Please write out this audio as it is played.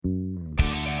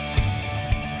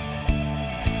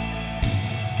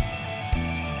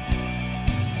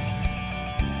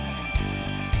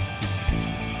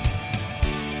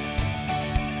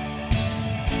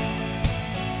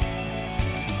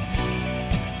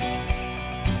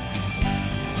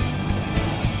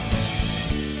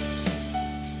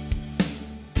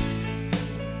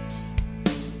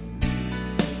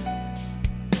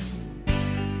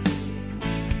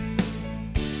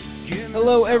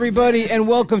Hello, everybody, and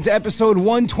welcome to episode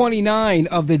 129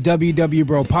 of the WW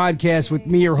Bro podcast with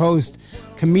me, your host,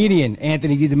 comedian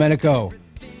Anthony DiDomenico,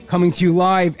 coming to you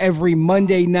live every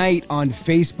Monday night on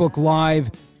Facebook Live.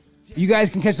 You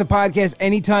guys can catch the podcast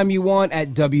anytime you want at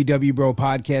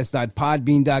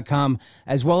www.bropodcast.podbean.com,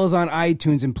 as well as on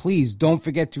iTunes. And please don't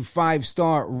forget to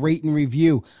 5-star rate and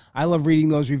review. I love reading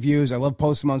those reviews. I love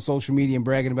posting them on social media and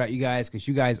bragging about you guys because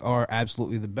you guys are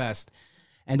absolutely the best.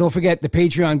 And don't forget the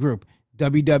Patreon group,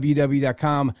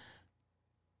 www.com.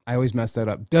 I always mess that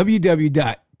up.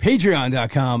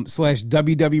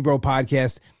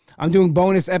 www.patreon.com/WWBroPodcast. I'm doing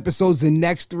bonus episodes the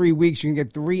next 3 weeks. You can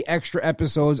get 3 extra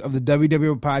episodes of the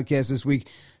WW podcast this week.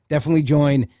 Definitely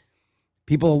join.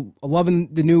 People are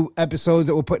loving the new episodes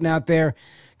that we're putting out there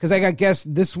because I got guests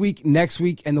this week, next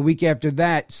week, and the week after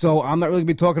that. So I'm not really going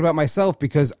to be talking about myself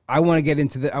because I want to get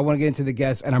into the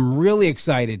guests, and I'm really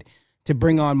excited to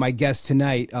bring on my guest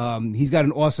tonight. He's got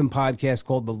an awesome podcast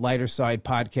called The Lighter Side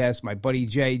Podcast. My buddy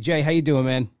Jay. Jay, how you doing,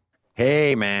 man?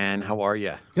 Hey, man, how are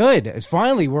you? Good. It's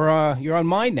finally you're on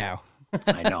mine now.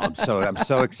 I know. I'm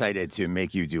so excited to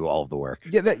make you do all of the work.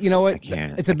 Yeah, you know what?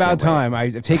 It's about time.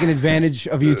 I've taken advantage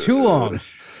of you too long.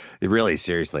 Really,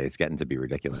 seriously, it's getting to be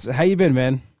ridiculous. So how you been,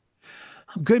 man?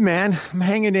 I'm good, man. I'm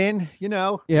hanging in. You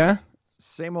know. Yeah.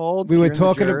 Same old. We were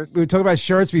talking about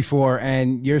shirts before,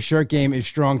 and your shirt game is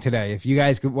strong today. If you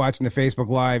guys could watch in the Facebook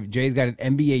Live, Jay's got an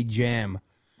NBA Jam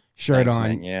shirt on.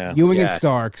 Man. Yeah. Ewing and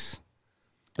Starks.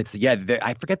 I forget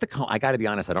I got to be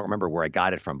honest, I don't remember where I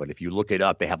got it from, but if you look it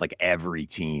up, they have like every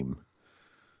team.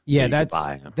 Yeah, so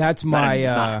that's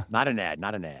my not an ad,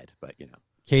 but you know.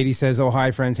 Katie says, "Oh,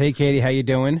 hi friends. Hey Katie, how you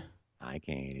doing?" Hi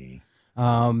Katie.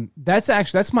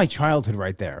 That's my childhood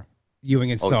right there.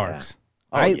 Ewing and Starks.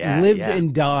 I lived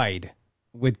and died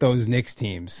with those Knicks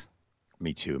teams.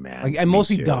 Me too, man. Like I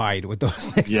mostly died with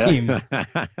those Knicks teams.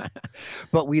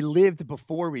 But we lived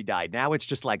before we died. Now it's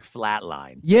just like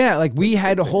flatline. Yeah, like we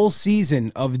had a whole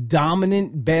season of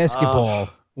dominant basketball,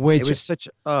 which it was it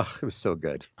was so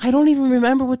good. I don't even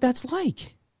remember what that's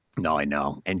like. No, I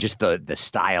know. And just the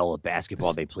style of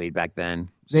basketball they played back then.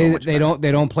 They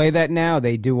don't play that now.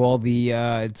 They do all the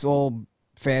it's all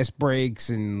fast breaks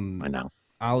and I know.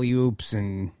 Alley-oops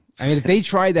and I mean,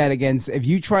 if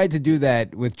you tried to do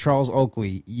that with Charles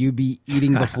Oakley, you'd be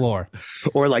eating the floor.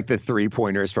 Or like the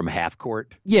 3-pointers from half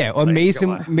court. Yeah, or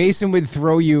like, Mason would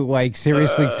throw you like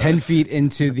seriously 10 feet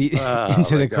into the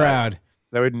crowd.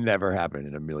 That would never happen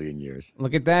in a million years.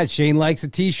 Look at that. Shane likes a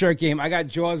t-shirt game. I got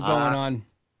Jaws going on.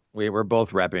 We were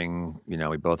both repping, you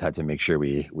know, we both had to make sure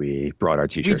we brought our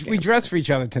t-shirt. We dressed for each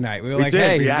other tonight. We were like,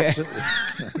 did. hey. Actually,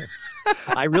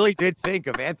 I really did think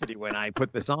of Anthony when I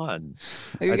put this on.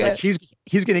 I was like,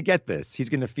 he's going to get this. He's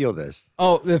going to feel this.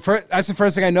 Oh, that's the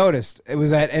first thing I noticed. It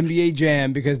was at NBA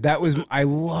Jam because I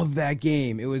love that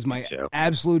game. It was my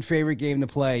absolute favorite game to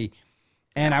play.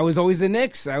 And I was always the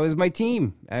Knicks. I was my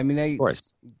team. I mean, of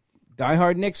course.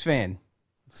 Diehard Knicks fan.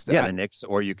 Yeah, the Knicks,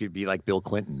 or you could be like Bill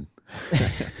Clinton.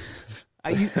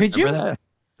 Could you? That?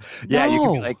 Yeah,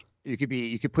 no.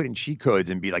 you could put in cheat codes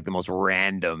and be like the most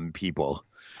random people.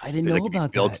 I didn't know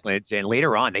about Bill that. Clinton.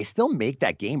 Later on, they still make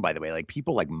that game, by the way. Like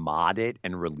people like mod it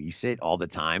and release it all the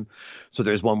time. So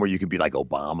there's one where you could be like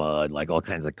Obama and like all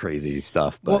kinds of crazy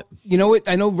stuff. But well, you know what?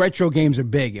 I know retro games are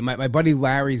big. And my buddy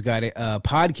Larry's got a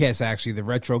podcast, actually, the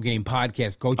Retro Game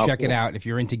Podcast. Go check it out if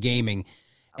you're into gaming.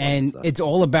 And it's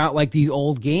all about like these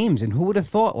old games. And who would have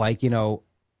thought, like, you know,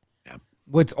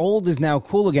 what's old is now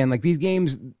cool again. Like these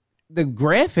games, the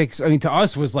graphics, I mean, to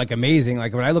us was like amazing.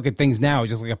 Like when I look at things now, it's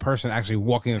just like a person actually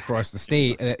walking across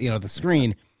the the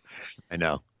screen. I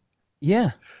know.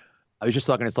 Yeah. I was just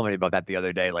talking to somebody about that the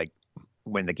other day. Like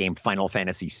when the game Final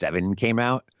Fantasy VII came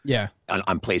out. Yeah.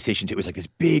 On PlayStation 2, it was like this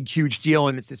big, huge deal.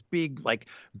 And it's this big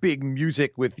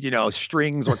music with, you know,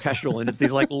 strings, orchestral. And it's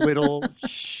these like little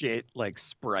shit, like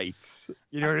sprites.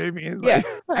 You know what I mean? Yeah.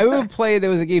 I would play, there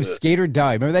was a game, Skate or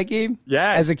Die. Remember that game?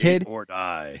 Yeah. As a kid? Or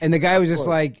Die. And the guy was just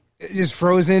like, just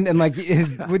frozen. And like,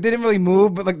 we didn't really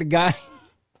move. But like the guy,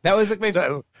 that was like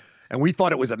and we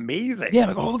thought it was amazing. Yeah.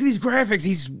 Like, oh, look at these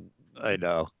graphics. I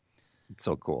know. It's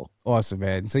so cool. Awesome,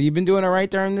 man. So you've been doing all right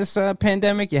during this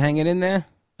pandemic? You hanging in there?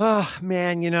 Oh,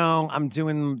 man, you know, I'm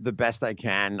doing the best I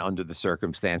can under the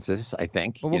circumstances, I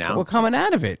think. Well, we're coming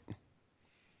out of it.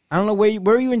 I don't know,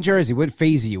 where are you in Jersey? What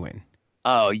phase are you in?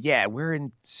 Oh, yeah, we're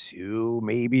in 2,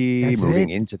 maybe. That's moving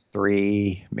into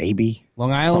 3, maybe.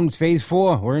 Long Island's phase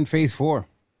 4. We're in phase 4.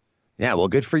 Yeah, well,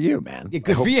 good for you, man. Yeah,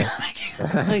 good for you.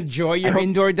 Enjoy your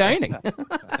indoor dining.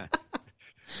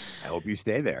 I hope you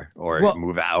stay there or Well,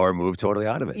 move out or move totally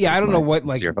out of it. Yeah, I don't know what,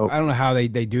 like, sincere hope. I don't know how they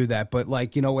do that, but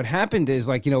like, what happened is,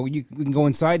 like, we can go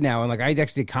inside now, and like, I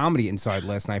actually did comedy inside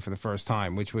last night for the first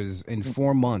time, which was in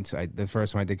 4 months. The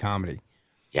first time I did comedy.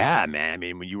 Yeah, man. I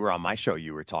mean, when you were on my show,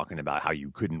 you were talking about how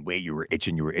you couldn't wait. You were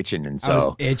itching, and I was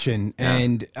so itching, Yeah.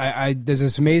 and I there's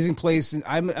this amazing place.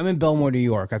 I'm in Belmore, New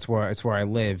York. That's where I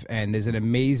live, and there's an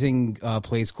amazing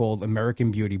place called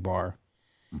American Beauty Bar.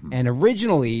 Mhm. And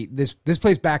originally, this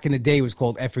place back in the day was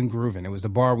called Effin' Groovin'. It was the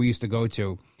bar we used to go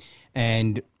to,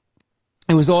 and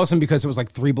it was awesome because it was like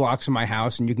 3 blocks from my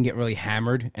house, and you can get really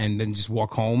hammered and then just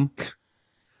walk home.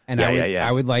 And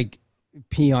I would like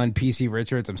pee on PC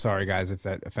Richards. I'm sorry, guys, if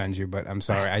that offends you, but I'm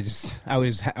sorry. I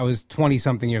was 20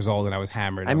 something years old and I was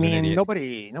hammered. I was an mean,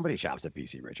 idiot. nobody shops at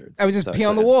PC Richards. I was just So pee it's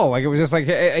on the a- wall. Like, it was just like,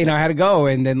 I had to go.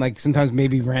 And then, like, sometimes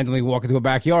maybe randomly walk into a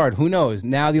backyard. Who knows?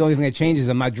 Now the only thing that changes,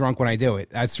 I'm not drunk when I do it.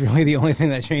 That's really the only thing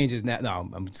that changes now. No,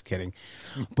 I'm just kidding.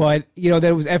 But,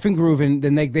 there was Effin' Groovin'.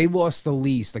 Then they lost the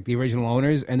lease, like the original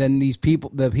owners. And then the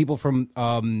people from,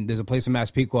 there's a place in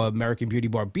Massapequa called American Beauty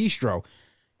Bar Bistro.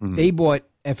 Mhm. They bought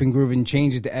Effin' Groovin',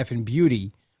 changed it to Effin'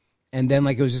 Beauty. And then,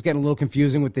 like, it was just getting a little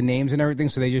confusing with the names and everything.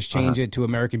 So they just changed it to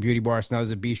American Beauty Bar. So now there's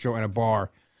a bistro and a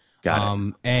bar. Got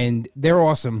it. And they're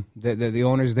awesome. The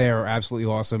owners there are absolutely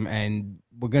awesome. And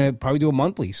we're going to probably do a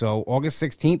monthly. So August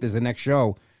 16th is the next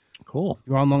show. Cool.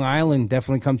 You're on Long Island.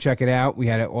 Definitely come check it out. We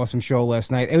had an awesome show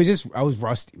last night. It was just, I was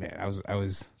rusty, man.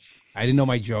 I didn't know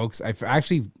my jokes. I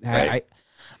actually had, Right.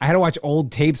 I had to watch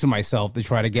old tapes of myself to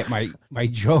try to get my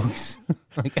jokes.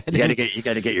 Like, You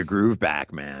got to get your groove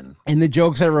back, man. and the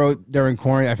jokes I wrote during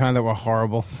quarantine, I found that were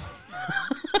horrible.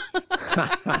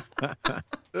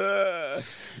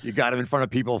 You got him in front of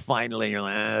people finally. You're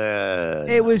like,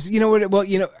 It was,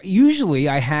 usually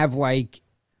I have like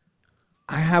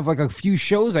a few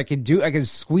shows I could do. I could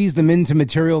squeeze them into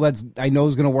material I know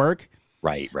is going to work.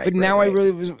 right. But now I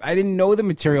didn't know the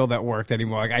material that worked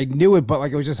anymore. Like, I knew it, but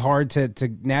like, it was just hard to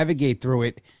navigate through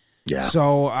it. Yeah.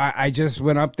 So I just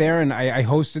went up there and I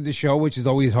hosted the show, which is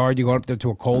always hard. You go up there to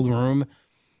a cold room,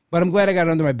 but I'm glad I got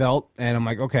it under my belt, and I'm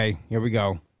like, okay, here we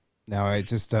go. Now I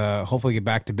just hopefully get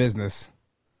back to business.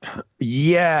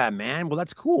 Yeah, man. Well,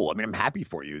 that's cool. I mean, I'm happy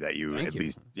for you that you Thank at you.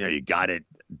 least, you got it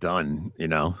done,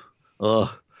 Ugh.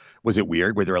 Was it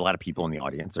weird? Were there a lot of people in the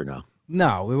audience or no?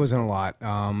 No, it wasn't a lot.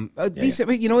 Decent,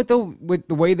 but you know what though? With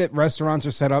the way that restaurants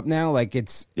are set up now, like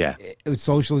it was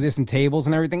socially distant tables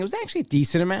and everything. It was actually a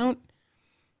decent amount.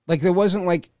 Like, there wasn't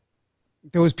like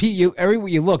there was people. Everywhere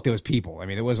you looked, there was people. I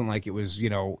mean, it wasn't like it was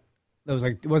there was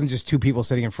like, it wasn't just 2 people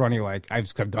sitting in front of you. Like,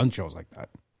 I've done shows like that.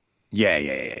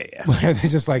 Yeah. They're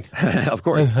just like, Of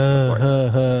course.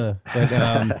 But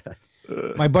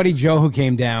my buddy Joe, who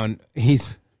came down, he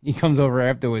comes over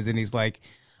afterwards and he's like,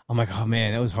 I'm like, oh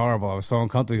man, that was horrible. I was so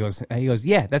uncomfortable. He goes,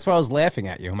 yeah, that's why I was laughing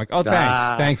at you. I'm like, oh,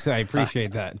 thanks, I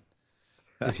appreciate that.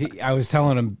 'Cause I was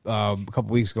telling him a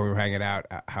couple weeks ago we were hanging out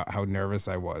how nervous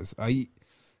I was.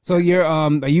 So are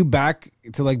you back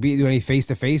to like do any face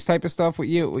to face type of stuff with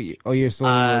you? Oh, you're still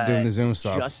doing the Zoom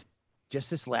stuff. Just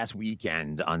this last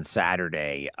weekend on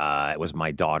Saturday, it was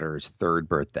my daughter's 3rd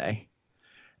birthday.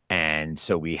 And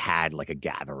so we had like a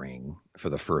gathering for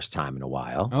the first time in a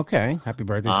while. Okay. Happy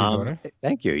birthday to your daughter.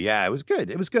 Thank you. Yeah, it was good.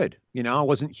 It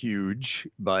wasn't huge,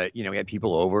 but we had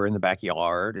people over in the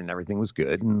backyard and everything was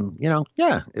good. And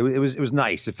it was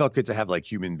nice. It felt good to have like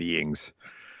human beings,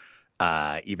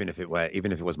 even if it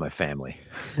was my family.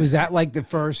 Was that like the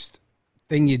first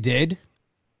thing you did?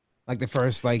 Like the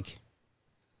first like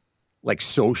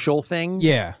social thing?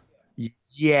 Yeah.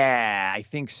 Yeah, I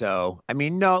think so. I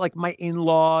mean, no, like my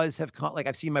in-laws have come, like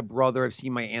I've seen my brother, I've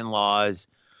seen my in-laws,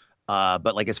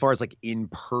 but like as far as like in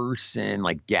person,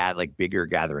 like bigger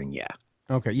gathering, yeah.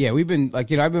 Okay, yeah, we've been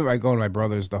like I've been going to my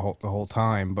brother's the whole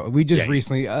time, but we just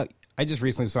recently, I just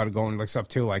recently started going like stuff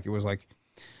too. Like it was like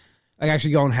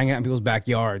actually going hang out in people's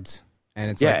backyards, and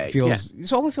it's like it feels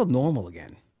it's all feel normal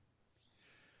again.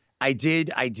 I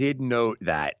did note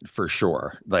that for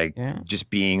sure. Like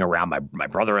just being around my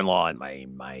brother-in-law and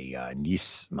my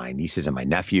nieces and my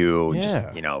nephew. Yeah.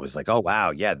 Just, it was like, oh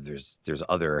wow, yeah. There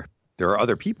are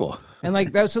other people. And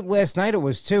like that's what last night it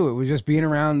was too. It was just being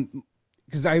around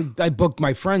because I booked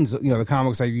my friends, the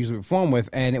comics I usually perform with,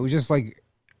 and it was just like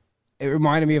it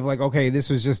reminded me of like, okay, this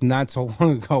was just not so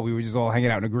long ago. We were just all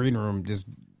hanging out in a green room, just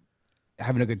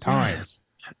having a good time.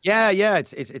 Yeah,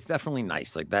 it's definitely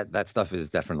nice. Like that stuff is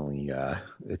definitely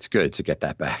it's good to get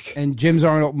that back. And gyms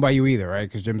aren't open by you either, right?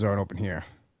 Because gyms aren't open here.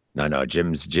 No,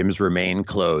 gyms remain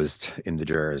closed in the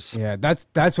Jers. Yeah,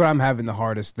 that's what I'm having the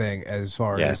hardest thing as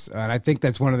far as, and I think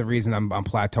that's one of the reasons I'm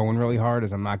plateauing really hard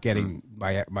is I'm not getting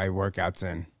my workouts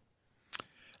in.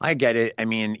 I get it. I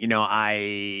mean,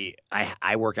 I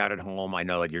work out at home. I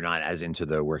know that you're not as into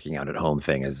the working out at home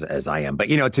thing as I am. But,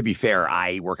 to be fair,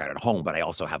 I work out at home, but I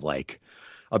also have like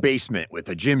a basement with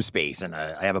a gym space and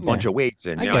I have a bunch of weights.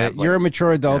 And I get it. You're a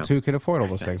mature adult who can afford all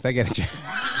those things. I get it.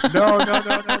 No.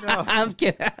 I'm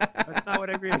kidding. That's not what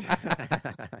I mean.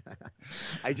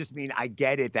 I just mean, I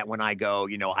get it that when I go,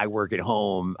 I work at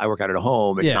home, I work out at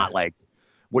home. It's not like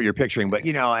what you're picturing, but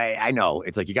I know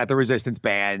it's like you got the resistance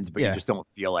bands, but you just don't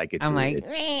feel like it's. I'm like,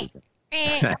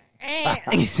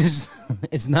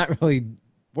 it's not really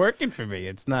working for me.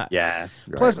 It's not. Yeah.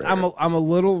 Plus, I'm a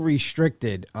little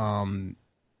restricted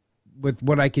with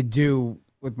what I could do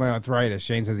with my arthritis.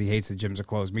 Shane says he hates the gyms are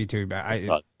closed. Me too, but it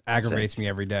aggravates me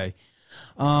every day.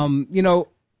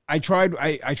 I tried.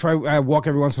 I walk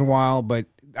every once in a while, but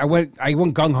I went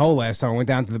gung ho last time. I went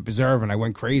down to the preserve and I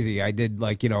went crazy. I did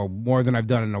more than I've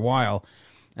done in a while,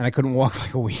 and I couldn't walk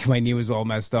like a week. My knee was all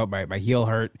messed up. My heel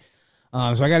hurt. So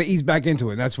I got to ease back into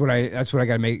it. That's what I got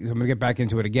to make. So I'm gonna get back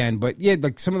into it again. But yeah,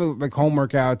 like some of the home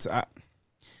workouts, I'm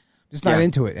just not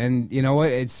into it. And you know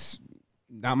what? It's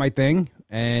not my thing.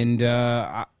 And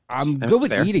I'm good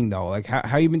with eating though. Like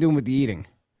how you been doing with the eating?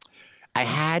 I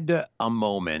had a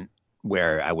moment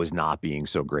where I was not being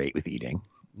so great with eating.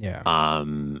 Yeah.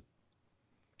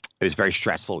 It was very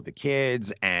stressful with the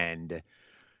kids, and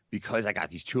because I got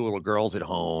these two little girls at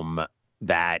home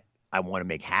that I want to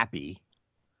make happy,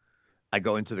 I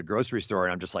go into the grocery store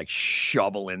and I'm just like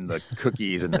shoveling the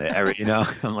cookies and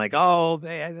I'm like, oh,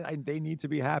 they need to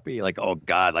be happy. Like, oh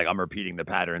God, like I'm repeating the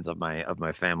patterns of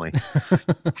my family.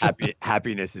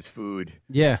 Happiness is food.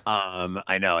 Yeah.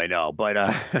 I know, but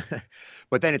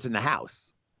but then it's in the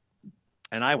house.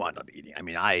 And I wound up eating. I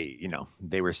mean,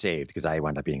 they were saved because I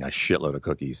wound up eating a shitload of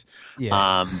cookies.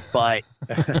 Yeah. But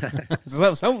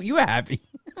so you were happy.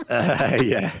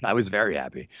 Yeah, I was very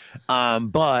happy.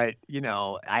 But I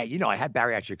had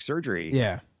bariatric surgery.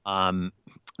 Yeah.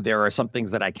 There are some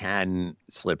things that I can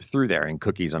slip through there, and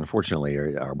cookies, unfortunately,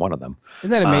 are one of them. Isn't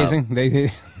that amazing? They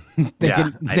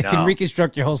can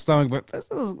reconstruct your whole stomach, but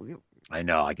I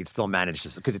know I can still manage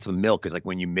this because it's the milk. Because like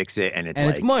when you mix it and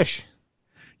it's mush.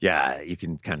 Yeah, you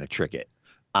can kind of trick it.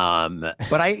 But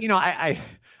I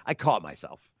caught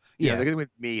myself. The good thing with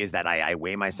me is that I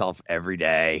weigh myself every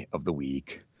day of the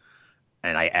week,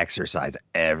 and I exercise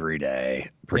every day,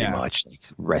 pretty much. Like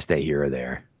rest day here or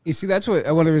there. You see, that's one of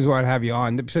the reasons why I'd have you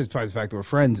on. Besides the fact that we're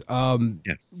friends,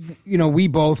 we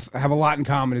both have a lot in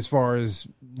common as far as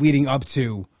leading up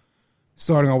to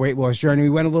starting our weight loss journey. We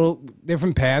went a little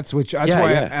different paths, which that's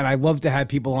why, and I love to have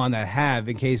people on that have,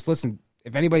 in case, listen,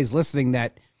 if anybody's listening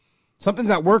that something's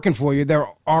not working for you, there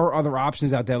are other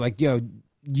options out there. Like,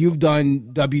 you've done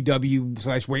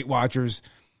WW/Weight Watchers,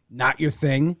 not your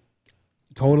thing.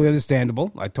 Totally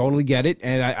understandable. I totally get it.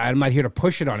 And I'm not here to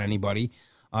push it on anybody,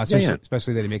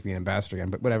 especially that they make me an ambassador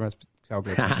again, but whatever. That's how it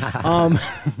goes.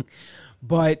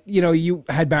 But, you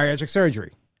had bariatric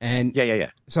surgery. And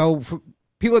so for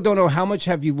people that don't know, how much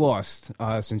have you lost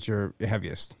since you're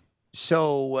heaviest?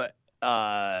 So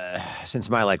since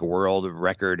my world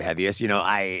record heaviest,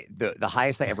 the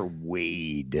highest I ever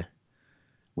weighed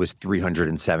was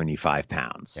 375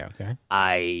 pounds. Yeah, okay.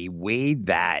 I weighed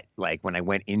that when I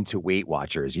went into Weight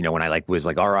Watchers, when I was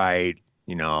like, all right,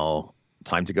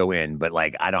 time to go in. But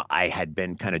I had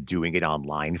been kind of doing it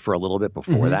online for a little bit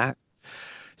before that.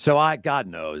 So God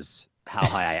knows how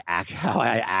high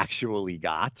I actually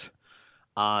got.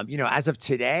 As of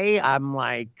today, I'm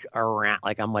around,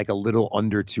 I'm a little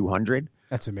under 200.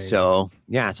 That's amazing. So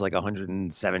yeah, it's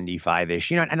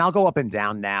 175-ish, and I'll go up and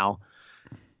down now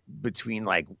between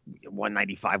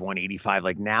 195,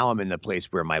 185. Now I'm in the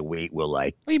place where my weight will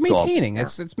well, you're maintaining.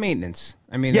 It's maintenance.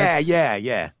 I mean, yeah.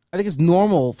 I think it's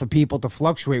normal for people to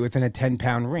fluctuate within a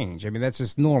 10-pound range. I mean, that's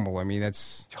just normal. I mean,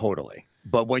 that's totally.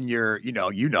 But when you're,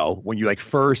 when you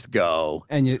first go,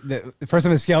 and the first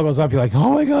time the scale goes up, you're like,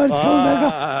 oh my God, it's coming back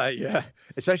up. Yeah.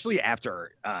 Especially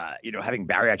after, having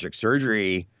bariatric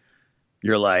surgery,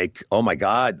 you're like, oh my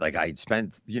God, I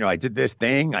spent, I did this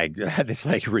thing. I had this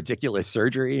ridiculous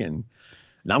surgery and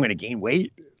now I'm going to gain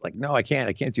weight. No, I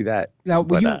can't do that. Now,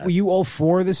 were you all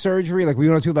for the surgery? Were you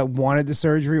one of the people that wanted the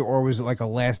surgery, or was it a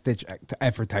last ditch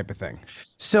effort type of thing?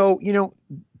 So,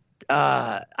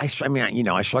 I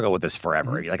struggle with this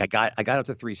forever. I got up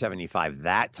to 375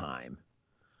 that time.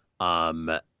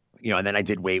 And then I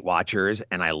did Weight Watchers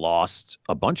and I lost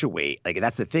a bunch of weight.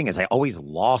 That's the thing, is I always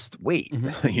lost weight.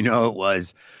 It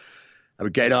was, I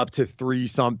would get up to 3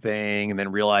 something and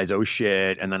then realize, oh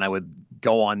shit. And then I would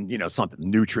go on,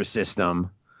 something Nutrisystem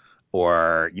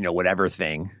or, whatever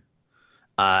thing.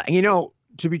 And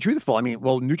to be truthful, I mean,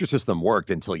 well, Nutrisystem worked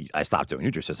until I stopped doing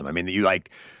Nutrisystem. I mean, you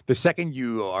like the second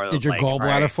you are Did your like,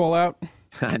 gallbladder fall out?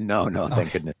 no,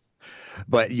 thank goodness.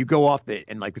 But you go off it,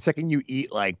 and like the second you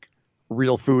eat like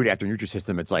real food after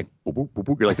Nutrisystem, it's like boop, boop, boop,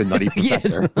 boop, you're like the nutty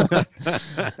professor,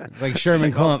 like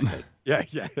Sherman Klump. Yeah,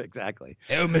 exactly.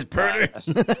 Oh, Miss Purdy.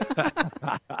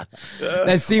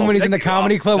 That scene when he's in the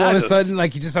comedy club, all of a sudden,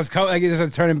 like he just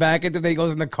starts turning back into, then he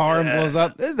goes in the car and blows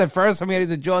up. This is the first time he had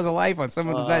his Jaws of Life on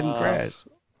someone who didn't crash.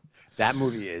 That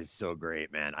movie is so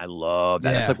great, man. I love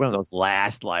that. Yeah. It's like one of those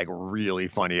last, like, really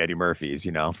funny Eddie Murphys,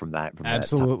 from that.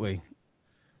 Absolutely. That time.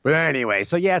 But anyway,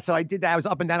 so I did that. I was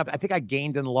up and down. I think I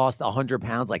gained and lost 100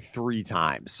 pounds like 3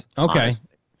 times. Okay. Honestly.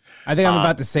 I think I'm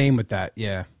about the same with that.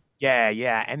 Yeah.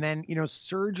 Yeah. And then,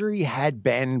 surgery had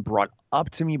been brought up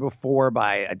to me before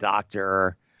by a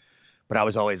doctor, but I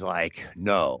was always like,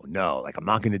 no, like, I'm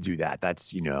not going to do that.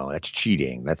 That's, that's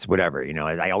cheating. That's whatever.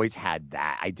 I always had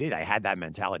that. I had that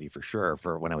mentality for sure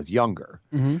for when I was younger.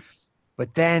 Mm-hmm.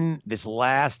 But then this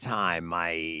last time,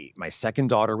 my second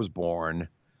daughter was born,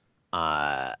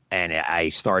 and I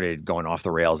started going off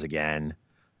the rails again.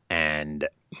 And,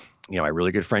 my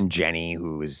really good friend Jenny,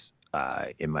 who was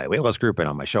in my weight loss group and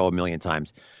on my show a million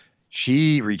times,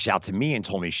 she reached out to me and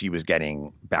told me she was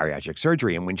getting bariatric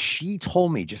surgery. And when she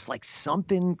told me, just like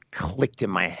something clicked in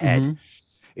my head.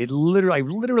 Mm-hmm. I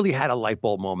literally had a light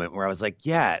bulb moment where I was like,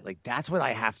 yeah, like that's what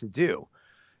I have to do,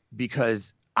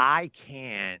 because I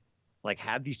can't like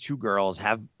have these 2 girls,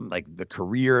 have like the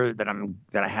career that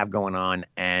I have going on,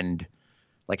 and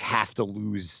like have to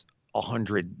lose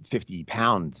 150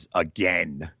 pounds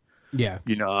again. Yeah.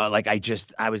 Like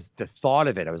I was, the thought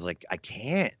of it, I was like, I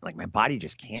can't, like my body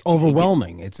just can't. It's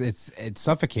overwhelming. It's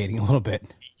suffocating a little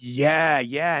bit. Yeah.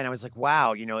 And I was like,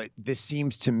 wow, this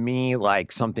seems to me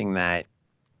like something that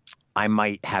I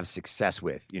might have success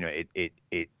with,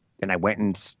 and I went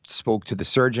and spoke to the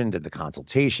surgeon, did the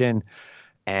consultation,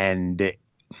 and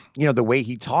the way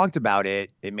he talked about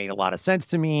it, it made a lot of sense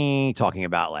to me, talking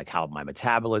about like how my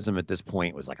metabolism at this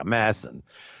point was like a mess, and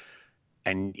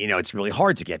it's really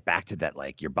hard to get back to that.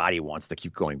 Like your body wants to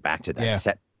keep going back to that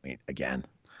set point again.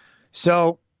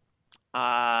 So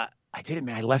I did it,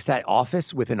 man. I left that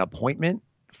office with an appointment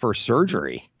for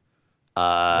surgery.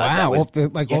 Wow. Off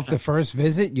the first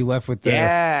visit, you left with the.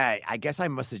 Yeah. I guess I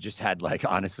must have just had like,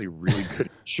 honestly, really good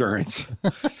insurance,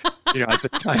 at the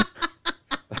time.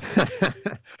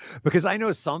 Because I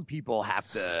know some people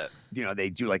have to, they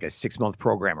do like a 6-month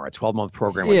program or a 12-month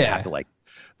program where they have to like,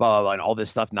 blah, blah, blah, and all this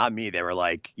stuff. Not me. They were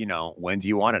like, when do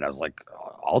you want it? I was like,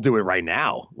 I'll do it right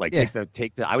now. Like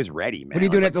take the, I was ready, man. What are you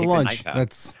doing at the lunch?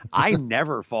 I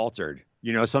never faltered.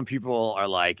 Some people are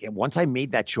like, and once I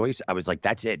made that choice, I was like,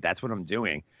 that's it. That's what I'm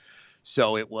doing.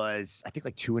 So it was, I think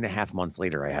like 2.5 months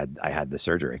later, I had the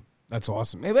surgery. That's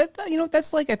awesome.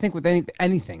 That's like, I think with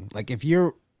anything, like if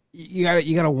you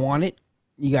gotta want it,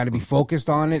 you got to be focused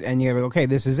on it, and you got to be, okay,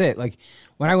 this is it. Like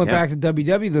when I went back to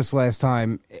WW this last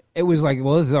time, it was like,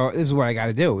 well, this is what I got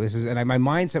to do. My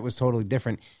mindset was totally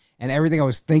different, and everything I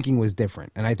was thinking was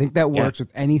different. And I think that works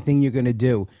with anything you're going to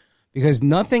do, because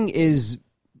nothing is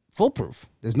foolproof.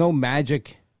 There's no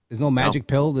magic. There's no magic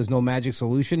pill. There's no magic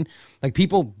solution. Like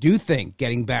people do think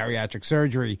getting bariatric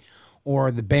surgery or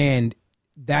the band,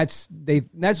 I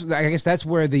guess that's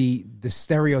where the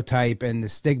stereotype and the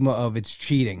stigma of it's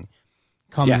cheating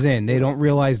comes in. They don't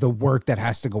realize the work that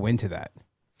has to go into that.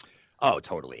 Oh,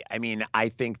 totally. I mean, I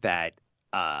think that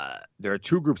there are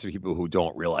 2 groups of people who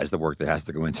don't realize the work that has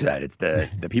to go into that. It's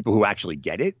the people who actually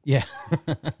get it. Yeah.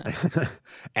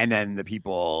 And then the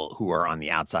people who are on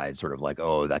the outside sort of like,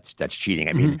 oh, that's cheating.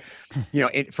 I mean,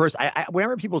 at first,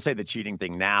 whenever people say the cheating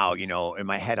thing now, in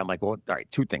my head, I'm like, well, all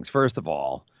right, 2 things. First of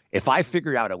all, if I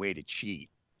figure out a way to cheat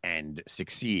and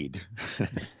succeed,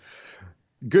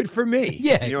 good for me.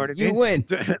 Yeah, you know what I mean? You win.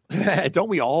 Don't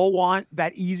we all want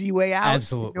that easy way out?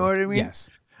 Absolutely. You know what I mean? Yes.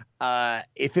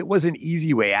 If it was an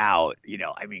easy way out,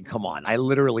 I mean, come on. I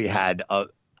literally had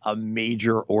a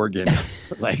major organ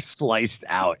like sliced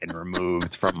out and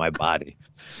removed from my body.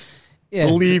 Yeah.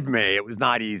 Believe me, it was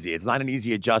not easy. It's not an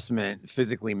easy adjustment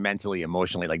physically, mentally,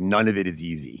 emotionally. Like none of it is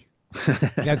easy.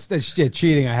 That's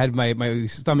cheating. I had my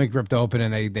stomach ripped open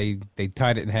and they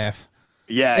tied it in half.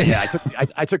 Yeah.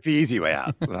 I took the easy way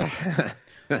out.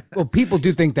 Well, people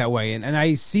do think that way, and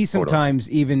I see sometimes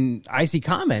I see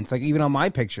comments like even on my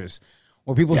pictures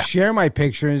where people share my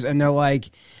pictures and they're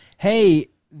like, "Hey,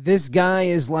 this guy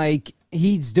is like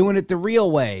he's doing it the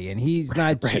real way, and he's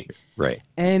not right."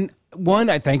 And one,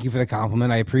 I thank you for the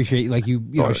compliment. I appreciate like you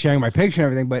know sharing my picture and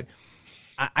everything, but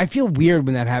I feel weird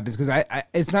when that happens because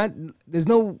it's not, there's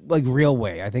no like real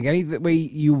way. I think any way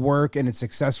you work and it's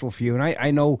successful for you. And I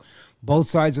know both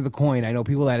sides of the coin. I know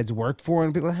people that it's worked for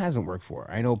and people that it hasn't worked for.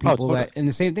 I know people that, and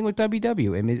the same thing with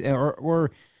WW. I mean,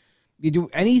 or you do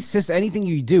anything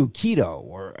you do, keto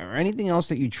or anything else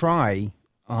that you try,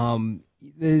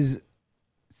 there's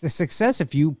the success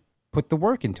if you put the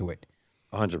work into it.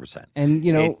 100%. And,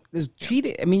 there's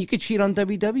cheating. I mean, you could cheat on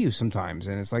WW sometimes.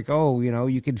 And it's like,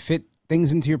 you could fit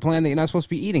things into your plan that you're not supposed to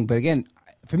be eating. But again,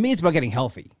 for me, it's about getting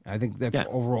healthy. I think that's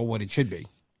overall what it should be.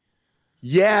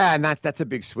 Yeah, and that's a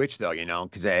big switch though,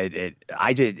 because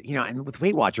I did, and with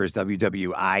Weight Watchers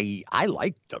WW, I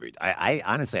like W. I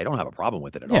honestly I don't have a problem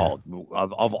with it at all.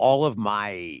 Of all of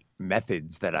my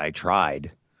methods that I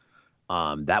tried,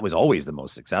 that was always the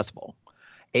most successful.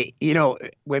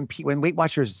 When Weight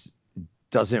Watchers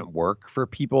doesn't work for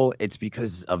people, it's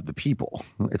because of the people.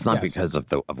 It's not because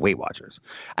of Weight Watchers.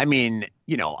 I mean,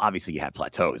 obviously you have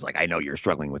plateaus. Like I know you're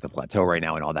struggling with a plateau right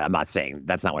now and all that. I'm not saying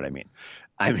that's not what I mean.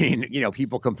 I mean,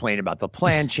 people complain about the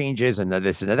plan changes and the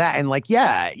this and the that. And like,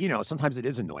 sometimes it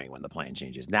is annoying when the plan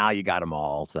changes. Now you got them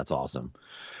all. So that's awesome.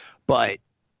 But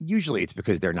usually it's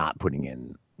because they're not putting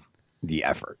in the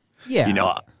effort.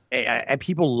 Yeah. And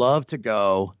people love to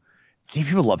go,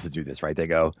 people love to do this, right? They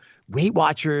go, Weight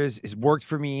Watchers has worked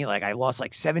for me. Like I lost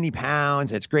like 70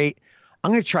 pounds. It's great.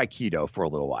 I'm going to try keto for a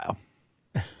little while.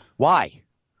 Why?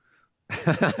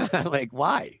 Like,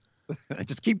 why?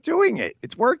 Just keep doing it.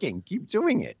 It's working. Keep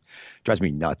doing it. Drives me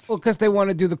nuts. Well, because they want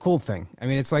to do the cool thing. I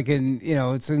mean, it's like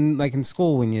in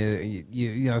school when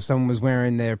you someone was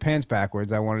wearing their pants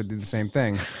backwards. I wanted to do the same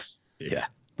thing. Yeah.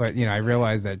 But I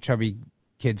realized that chubby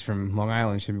kids from Long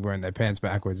Island should be wearing their pants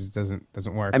backwards. It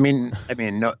doesn't work. I mean,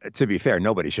 no. To be fair,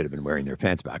 nobody should have been wearing their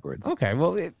pants backwards. Okay,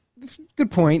 well,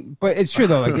 good point. But it's true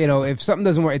though. Like if something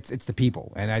doesn't work, it's the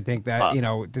people. And I think that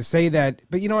to say that.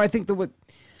 But I think that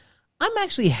I'm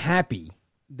actually happy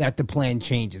that the plan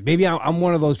changes. Maybe I'm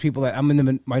one of those people that I'm in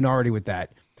the minority with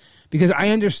that, because I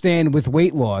understand with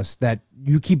weight loss that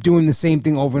you keep doing the same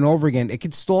thing over and over again, it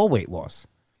could stall weight loss.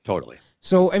 Totally.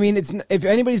 So, I mean, if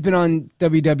anybody's been on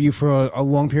WW for a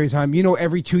long period of time,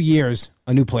 every 2 years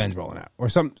a new plan's rolling out or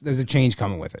there's a change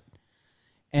coming with it.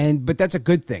 But that's a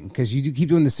good thing because you do keep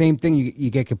doing the same thing.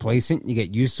 You get complacent, you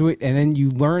get used to it, and then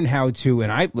you learn how to.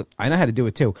 And I know how to do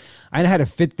it too. I know how to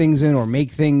fit things in or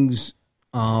make things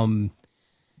that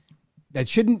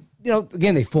shouldn't.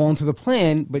 Again, they fall into the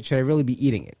plan, but should I really be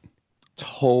eating it?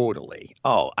 Totally.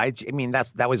 Oh, I mean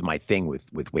that was my thing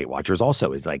with Weight Watchers.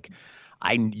 Also, is like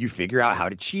you figure out how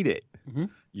to cheat it. Mm-hmm.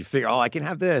 You figure, I can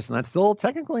have this, and that's still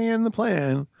technically in the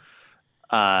plan.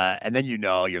 And then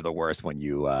you're the worst when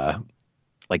you.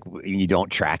 Like you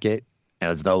don't track it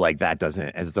as though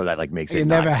that makes it. It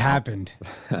never happened.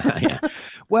 Yeah.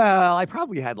 Well, I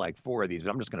probably had like 4 of these,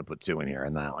 but I'm just going to put 2 in here,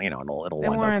 and that it'll. They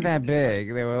weren't that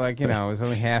big. They were like it was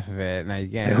only half of it, and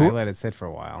I let it sit for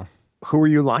a while. Who are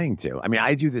you lying to? I mean,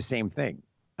 I do the same thing.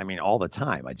 I mean, all the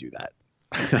time I do that.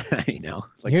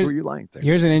 Who are you lying to?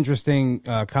 Here's an interesting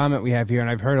comment we have here, and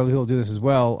I've heard people do this as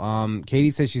well.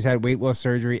 Katie says she's had weight loss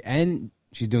surgery and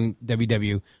she's doing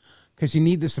WW because you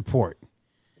need the support.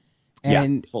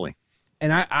 And, fully.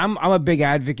 And I'm a big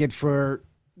advocate for,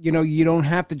 you don't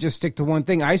have to just stick to one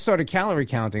thing. I started calorie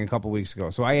counting a couple weeks ago,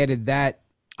 so I added that.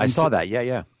 I saw that.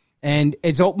 Yeah. And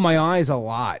it's opened my eyes a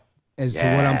lot as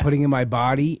to what I'm putting in my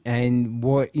body and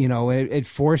what, it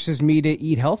forces me to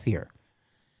eat healthier.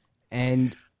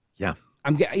 And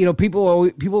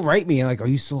people write me like, are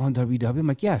you still on WW? I'm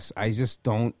like, yes, I just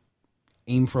don't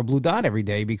aim for a blue dot every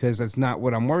day because that's not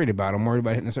what I'm worried about. I'm worried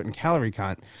about hitting a certain calorie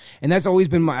count. And that's always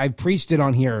been I've preached it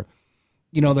on here,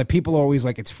 that people are always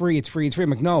like, it's free. I'm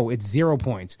like, no, it's 0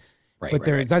 points. Right, but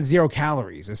it's not 0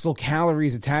 calories. There's still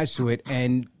calories attached to it.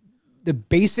 And the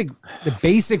basic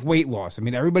weight loss. I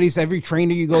mean, every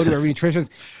trainer you go to, every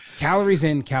nutritionist, it's calories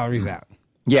in, calories out.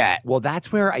 Yeah. Well,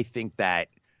 that's where I think that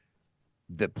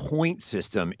the point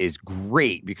system is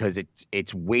great because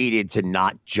it's weighted to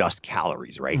not just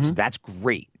calories, right? Mm-hmm. So that's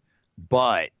great.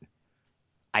 But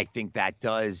I think that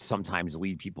does sometimes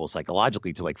lead people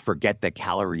psychologically to forget that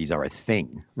calories are a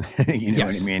thing. You know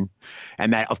what I mean?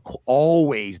 And that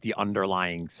always the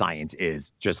underlying science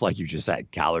is just like you just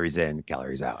said, calories in,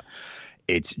 calories out.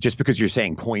 It's just because you're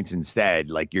saying points instead,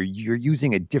 like you're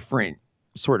using a different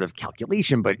sort of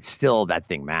calculation, but still that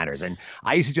thing matters. And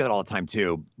I used to do that all the time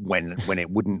too. When it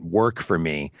wouldn't work for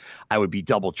me, I would be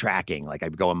double tracking. Like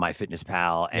I'd go on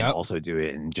MyFitnessPal and also do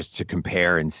it and just to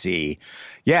compare and see.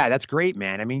 Yeah, that's great,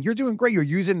 man. I mean, you're doing great. You're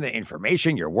using the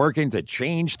information. You're working to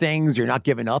change things. You're not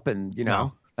giving up, and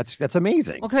that's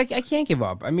amazing. Well, I can't give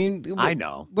up. I mean, I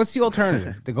know. What's the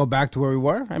alternative? To go back to where we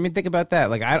were? I mean, think about that.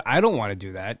 Like I don't want to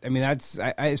do that. I mean, that's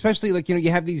especially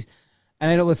you have these.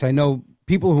 And I know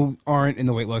people who aren't in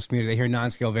the weight loss community, they hear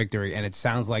non-scale victory, and it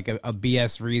sounds like a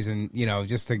BS reason,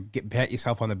 just to pat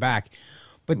yourself on the back.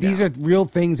 But these are real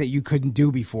things that you couldn't do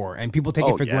before, and people take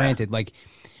it for granted. Like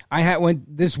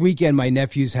went this weekend, my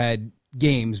nephews had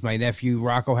games. My nephew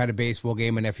Rocco had a baseball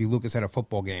game. My nephew Lucas had a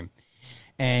football game.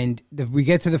 And we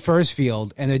get to the first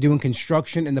field, and they're doing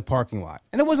construction in the parking lot.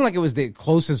 And it wasn't like it was the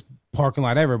closest parking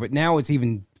lot ever, but now it's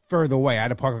even further away. I had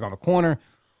to park on the corner,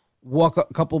 walk a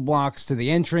couple blocks to the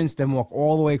entrance, then walk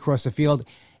all the way across the field.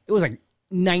 It was like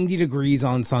 90 degrees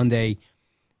on Sunday.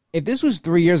 If this was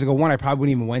 3 years ago, I probably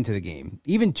wouldn't even went to the game.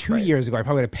 Even 2 years ago, I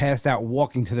probably would have passed out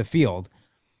walking to the field.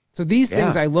 So these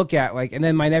things I look at, like, and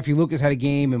then my nephew Lucas had a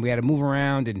game, and we had to move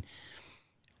around, and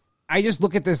I just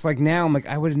look at this like now, I'm like,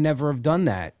 I would have never have done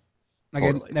that. Like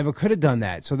I never could have done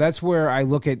that. So that's where I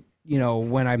look at,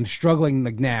 when I'm struggling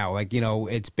like now, like,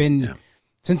 it's been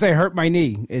since I hurt my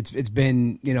knee, it's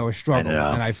been, a struggle.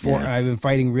 And I've been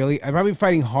fighting I'm probably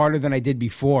fighting harder than I did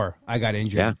before I got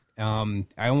injured. Yeah.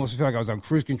 I almost feel like I was on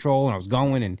cruise control and I was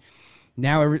going, and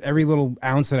now every little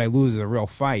ounce that I lose is a real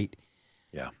fight.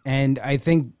 Yeah. And I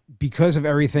think because of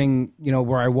everything,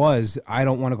 where I was, I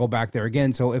don't want to go back there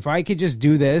again. So if I could just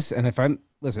do this, and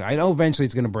I know eventually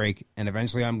it's going to break, and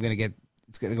eventually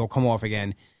it's going to come off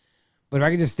again. But if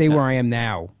I could just stay where I am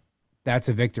now, that's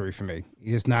a victory for me.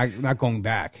 You're just not going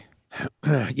back.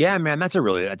 Yeah, man, it's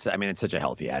such a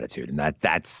healthy attitude. And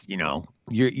that's,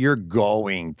 you're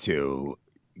going to,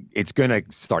 it's going to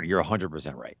start. You're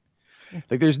 100% right.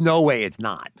 Like there's no way it's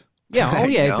not. Yeah. Oh,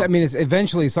 yeah. It's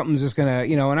eventually something's just going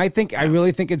to, and I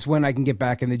really think it's when I can get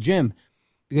back in the gym,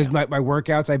 because my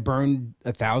workouts, I burn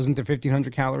 1,000 to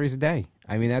 1,500 calories a day.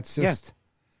 I mean, that's just,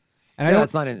 and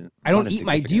I don't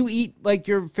eat do you eat like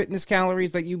your fitness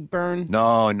calories that you burn?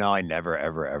 No, I never,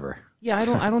 ever. Yeah.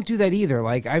 I don't do that either.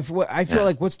 Like I feel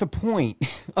like, what's the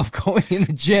point of going in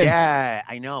the gym? Yeah,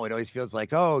 I know. It always feels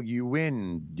like, oh, you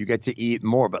win, you get to eat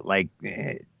more, but like,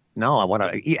 no, I want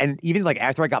to eat. And even like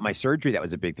after I got my surgery, that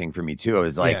was a big thing for me too. I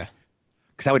was like,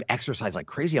 because I would exercise like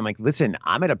crazy. I'm like, listen,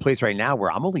 I'm at a place right now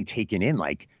where I'm only taking in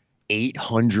like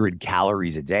 800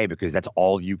 calories a day, because that's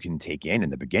all you can take in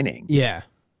the beginning. Yeah.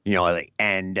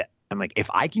 And I'm like, if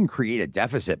I can create a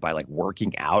deficit by like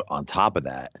working out on top of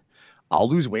that, I'll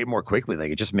lose weight more quickly.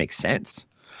 Like it just makes sense.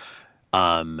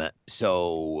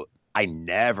 So I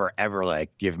never, ever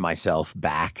like give myself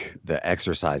back the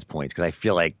exercise points, because I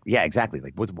feel like, yeah, exactly.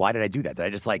 Like, why did I do that? Did I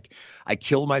just I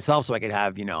killed myself so I could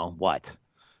have,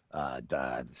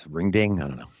 ring ding? I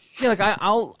don't know. Yeah, like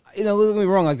I'll, don't get me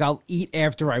wrong, like I'll eat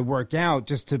after I work out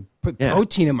just to put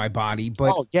protein in my body.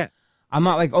 But I'm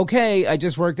not like, okay, I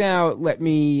just worked out, let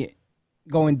me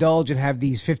go indulge and have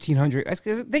these 1,500.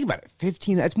 Think about it,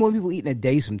 15. That's more than people eat in a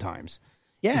day sometimes.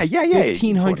 Yeah.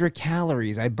 1,500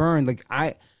 calories I burn. Like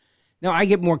Now I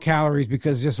get more calories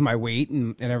because just my weight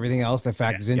and everything else that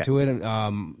factors into it.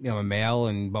 I'm a male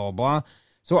and blah, blah, blah.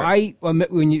 So I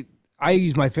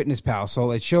use my Fitness Pal.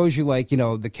 So it shows you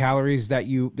the calories that's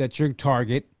your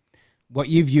target, what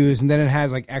you've used, and then it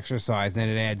has like exercise, and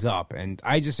then it adds up. And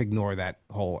I just ignore that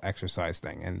whole exercise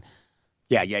thing. And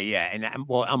yeah. And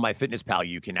on my Fitness Pal,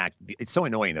 you can it's so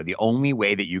annoying though. The only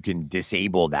way that you can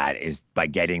disable that is by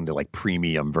getting the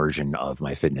premium version of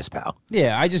my Fitness Pal.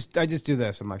 Yeah, I just do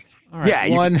this. I'm like, all right, yeah,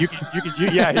 you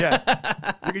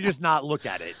can just not look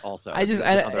at it. Also, it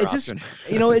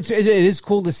is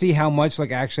cool to see how much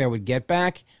actually I would get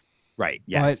back. Right.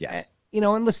 Yes. But, yes.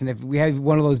 And listen, if we have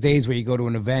one of those days where you go to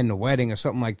an event, a wedding, or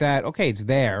something like that, okay, it's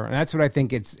there, and that's what I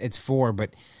think it's for.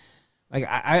 But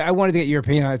I wanted to get your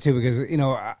opinion on it too, because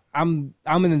I'm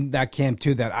in that camp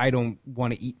too, that I don't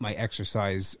want to eat my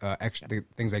exercise extra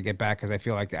things I get back, because I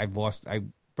feel like I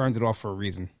burned it off for a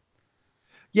reason.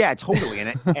 Yeah, totally. And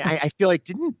I feel like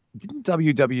didn't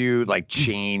WW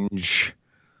change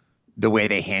the way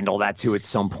they handle that too at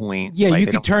some point? Yeah, you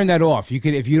could turn that off. You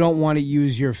could, if you don't want to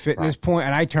use your fitness point,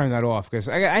 and I turn that off because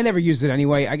I never used it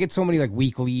anyway. I get so many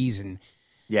weeklies and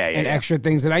extra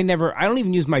things that I don't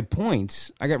even use my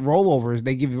points. I get rollovers.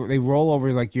 They roll over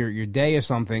your day or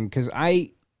something, because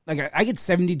I get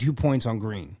 72 points on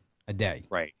green a day.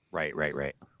 Right.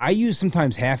 I use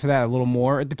sometimes half of that, a little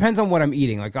more. It depends on what I'm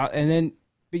eating.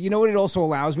 But you know what it also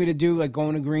allows me to do,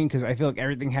 going to green, because I feel like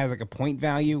everything has a point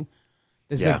value.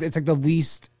 It's the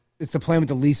least. It's the plan with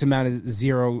the least amount of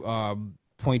 0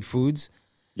 point foods.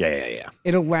 Yeah.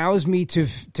 It allows me to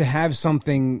have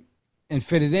something and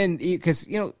fit it in, because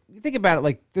you think about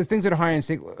it, the things that are higher in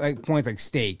steak, points like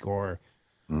steak or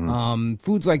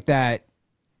foods like that,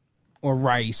 or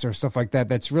rice or stuff like that.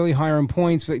 That's really higher in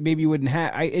points, but maybe you wouldn't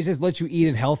have. It just lets you eat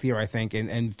it healthier, I think,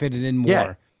 and fit it in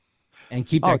more, and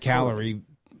keep that calorie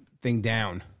thing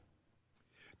down.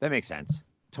 That makes sense.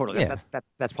 totally. Yeah.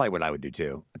 That's probably what I would do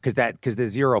too. Because the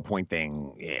 0 point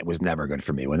thing, it was never good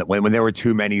for me. When there were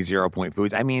too many 0 point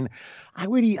foods. I mean, I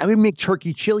would make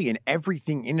turkey chili and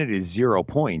everything in it is 0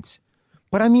 points.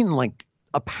 But I'm eating like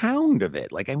a pound of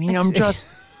it. Like, I mean, I'm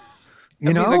just,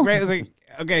 you know, like, right, it's like,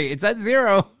 okay, it's at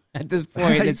 0 at this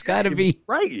point. It's got to be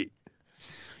right.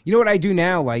 You know what I do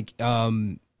now? Like,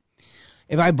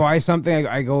 if I buy something,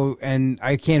 I go and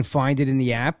I can't find it in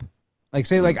the app. Like,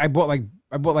 say, like I bought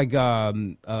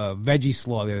veggie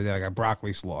slaw the other day, like a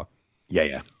broccoli slaw.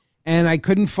 Yeah. And I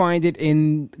couldn't find it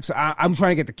so I'm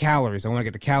trying to get the calories. I want to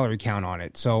get the calorie count on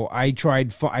it. So I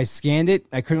scanned it.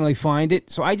 I couldn't really find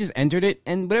it. So I just entered it.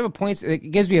 And whatever points,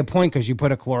 it gives me a point because you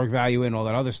put a caloric value in, all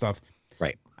that other stuff.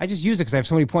 Right. I just use it because I have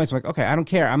so many points. I'm like, okay, I don't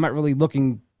care. I'm not really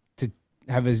looking to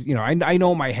have I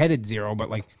know in my head it's 0, but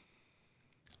like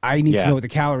I need to know what the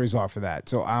calories are for that.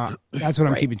 So that's what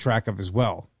I'm keeping track of as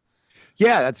well.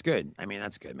 Yeah, that's good. I mean,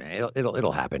 that's good, man.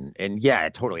 It'll happen. And yeah,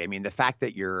 totally. I mean, the fact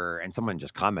that and someone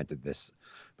just commented this,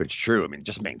 but it's true. I mean,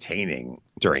 just maintaining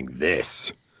during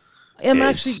this. I'm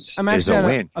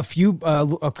actually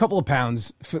on a couple of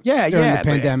pounds during the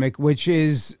pandemic, which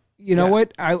is,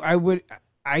 what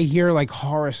I hear like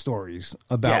horror stories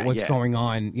about what's going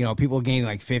on. You know, people gaining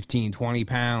like 15, 20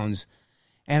 pounds.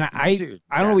 And I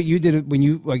don't know what you did when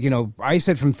you I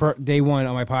said from day one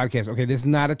on my podcast, okay, this is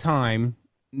not a time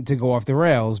to go off the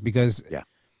rails because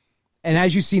and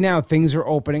as you see now, things are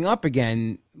opening up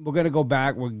again. We're going to go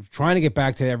back. We're trying to get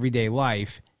back to everyday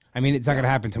life. I mean, it's not going to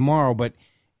happen tomorrow, but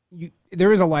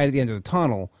there is a light at the end of the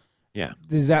tunnel. Yeah.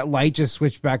 Does that light just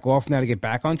switch back off now to get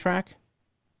back on track?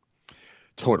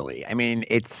 Totally. I mean,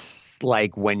 it's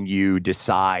like when you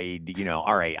decide,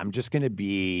 all right, I'm just going to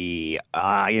be,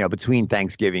 between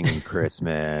Thanksgiving and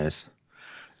Christmas,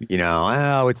 it's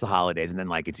the holidays. And then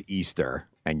like it's Easter.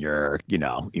 And you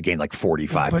gain like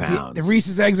 45 pounds. The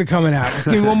Reese's eggs are coming out. Just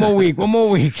give me one more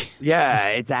week.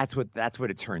 Yeah, that's what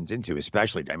it turns into.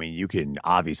 Especially, I mean, you can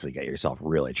obviously get yourself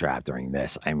really trapped during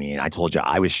this. I mean, I told you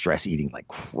I was stress eating like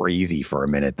crazy for a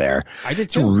minute there. I did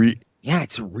too.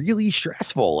 It's really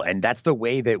stressful, and that's the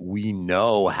way that we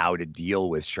know how to deal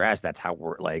with stress. That's how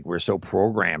we're so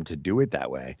programmed to do it that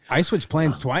way. I switched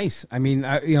plans twice. I mean,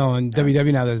 in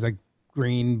WW now there's like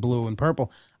green, blue, and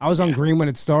purple. I was on green when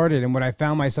it started, and what I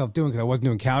found myself doing, because I wasn't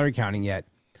doing calorie counting yet,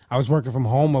 I was working from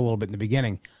home a little bit in the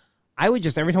beginning. I would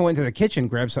just, every time I went into the kitchen,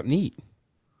 grab something to eat.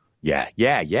 Yeah.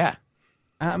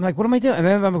 I'm like, what am I doing? And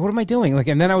then I'm like, what am I doing? Like,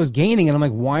 and then I was gaining, and I'm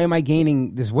like, why am I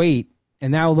gaining this weight?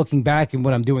 And now looking back and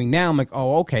what I'm doing now, I'm like,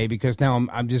 oh, okay, because now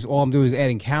I'm just, all I'm doing is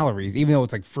adding calories, even though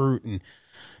it's like fruit and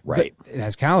right, it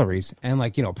has calories and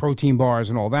like, protein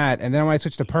bars and all that. And then when I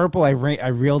switched to purple, I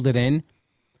reeled it in.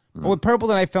 But with purple,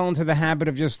 then I fell into the habit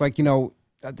of just like,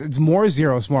 it's more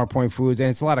 0 smart point foods and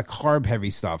it's a lot of carb heavy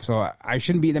stuff. So I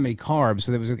shouldn't be eating that many carbs.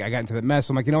 So I got into the mess.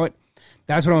 So I'm like, you know what?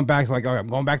 That's what I went back to. Like, okay, I'm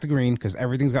going back to green because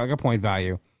everything's got like a point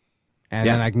value. And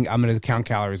then I'm going to count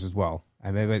calories as well.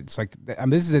 I mean, it's like,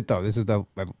 this is it though. This is I don't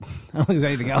think there's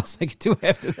anything else I can do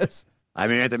after this. I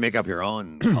mean, you have to make up your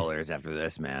own colors after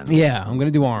this, man. Yeah, I'm going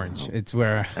to do orange. It's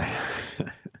where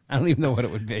I don't even know what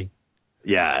it would be.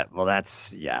 Yeah, well,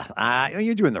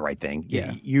 you're doing the right thing.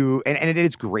 Yeah, and it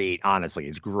is great. Honestly,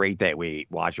 it's great that Weight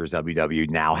Watchers WW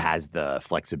now has the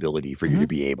flexibility for you to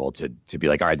be able to be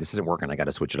like, all right, this isn't working. I got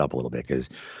to switch it up a little bit because,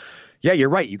 yeah, you're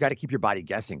right. You got to keep your body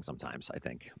guessing. Sometimes I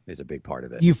think is a big part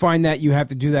of it. You find that you have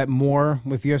to do that more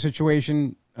with your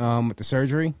situation with the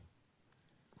surgery.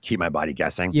 Keep my body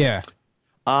guessing. Yeah.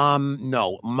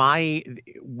 No,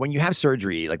 when you have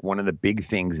surgery, like one of the big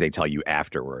things they tell you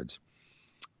afterwards.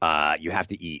 You have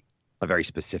to eat a very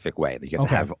specific way. You have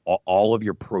to have all of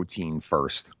your protein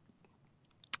first,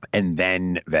 and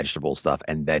then vegetable stuff,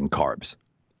 and then carbs.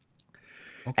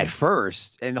 At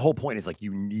first, and the whole point is like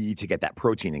you need to get that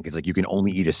protein in because like you can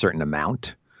only eat a certain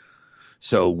amount.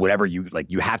 So whatever you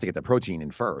have to get the protein in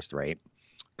first, right?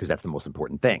 Because that's the most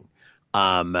important thing.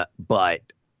 But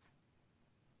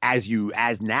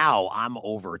as now, I'm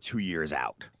over 2 years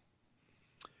out.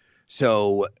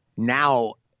 So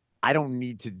now I don't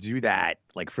need to do that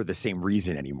like for the same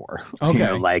reason anymore.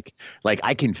 Okay. Like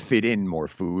I can fit in more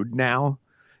food now.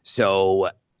 So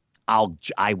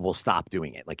I will stop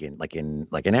doing it like an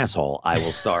asshole. I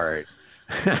will start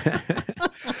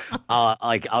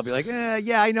I'll be like,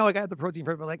 yeah, I know I got the protein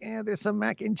for it, but like, there's some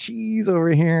mac and cheese over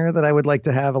here that I would like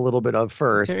to have a little bit of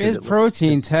first. There is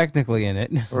protein technically in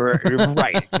it.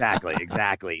 Right,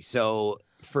 exactly. So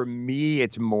for me,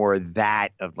 it's more that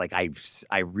of like I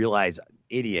realize,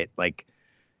 idiot, like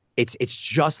it's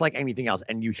just like anything else.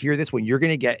 And you hear this when you're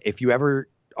gonna get, if you ever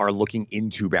are looking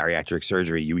into bariatric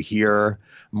surgery, you hear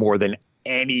more than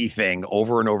anything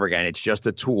over and over again. It's just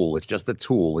a tool. It's just a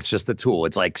tool. It's just a tool.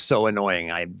 It's like so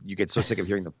annoying. You get so sick of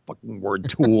hearing the fucking word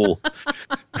tool.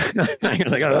 You're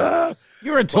like, "Ugh."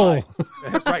 You're a tool.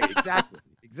 But, right,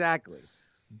 exactly.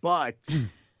 But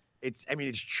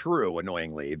it's true,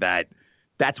 annoyingly,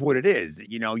 that's what it is.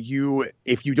 You know,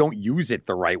 if you don't use it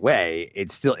the right way,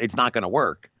 it's not going to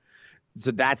work.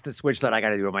 So that's the switch that I got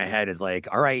to do in my head is like,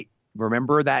 all right,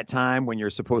 remember that time when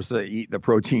you're supposed to eat the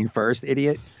protein first,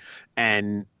 idiot?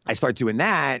 And I start doing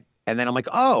that. And then I'm like,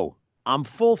 oh, I'm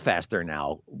full faster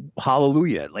now.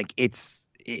 Hallelujah. Like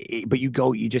but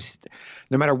you just,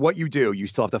 no matter what you do, you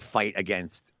still have to fight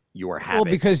against your habits.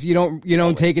 Well, because you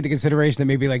don't take into consideration that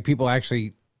maybe like people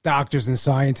actually, doctors and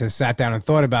scientists sat down and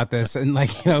thought about this and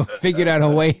like, figured out a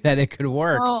way that it could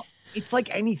work. Well, it's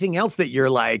like anything else that you're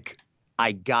like,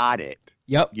 I got it.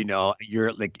 Yep.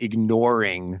 You're like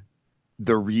ignoring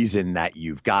the reason that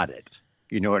you've got it.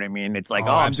 You know what I mean? It's like,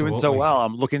 I'm doing so well.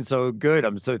 I'm looking so good.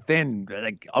 I'm so thin.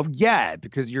 Like, oh yeah,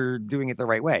 because you're doing it the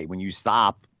right way. When you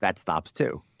stop, that stops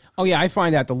too. Oh yeah, I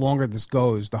find that the longer this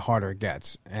goes, the harder it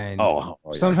gets. And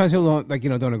sometimes yeah.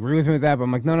 people don't agree with me with that. But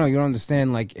I'm like, no, you don't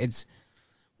understand. Like it's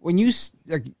when you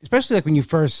especially like when you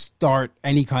first start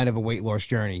any kind of a weight loss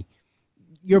journey,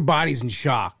 your body's in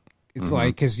shock. It's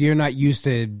like because you're not used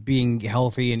to being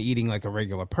healthy and eating like a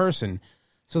regular person,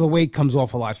 so the weight comes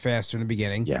off a lot faster in the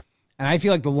beginning. Yeah. And I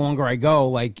feel like the longer I go,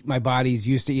 like my body's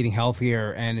used to eating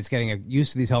healthier and it's getting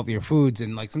used to these healthier foods.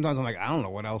 And like sometimes I'm like, I don't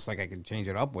know what else like I can change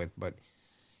it up with. But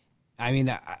I mean,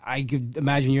 I could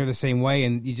imagine you're the same way.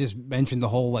 And you just mentioned the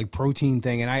whole like protein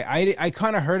thing. And I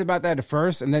kind of heard about that at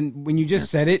first. And then when you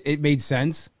just said it, it made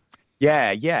sense.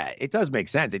 Yeah, it does make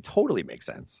sense. It totally makes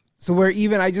sense. So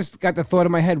I just got the thought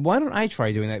in my head, why don't I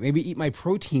try doing that? Maybe eat my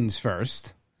proteins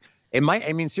first. It might.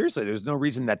 I mean, seriously, there's no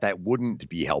reason that wouldn't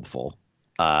be helpful.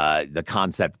 The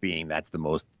concept being that's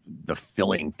the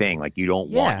filling thing. Like you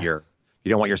don't want your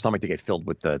stomach to get filled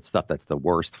with the stuff that's the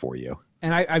worst for you.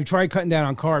 And I've tried cutting down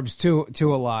on carbs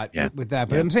too a lot with that.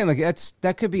 But I'm saying like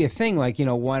that could be a thing. Like,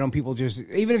 why don't people just,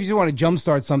 even if you just want to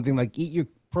jumpstart something, like eat your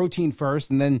protein first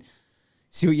and then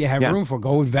see what you have room for.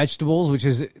 Go with vegetables, which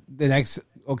is the next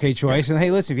okay choice. And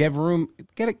hey, listen, if you have room,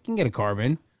 you can get a carb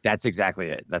in. That's exactly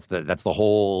it. That's the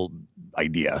whole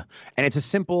idea. And it's a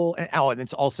simple, and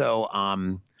it's also,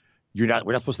 we're not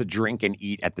supposed to drink and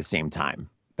eat at the same time.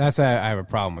 I have a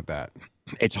problem with that.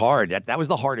 It's hard. That was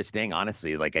the hardest thing,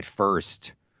 honestly, like at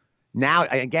first. Now,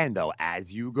 again, though,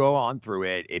 as you go on through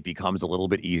it, it becomes a little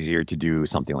bit easier to do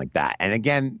something like that. And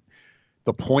again,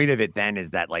 the point of it then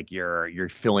is that like you're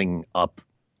filling up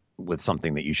with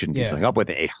something that you shouldn't be filling up with.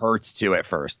 It hurts too at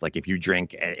first. Like if you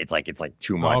drink, it's like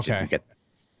too much. Okay.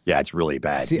 It's really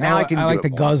bad. See, now I like to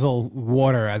guzzle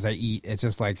water as I eat. It's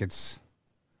just like it's.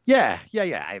 Yeah.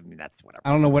 I mean, that's whatever.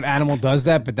 I don't know what animal does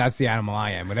that, but that's the animal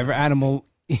I am. Whatever animal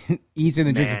eats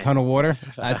and drinks a ton of water,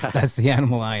 that's the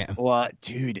animal I am. Well,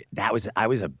 dude, I was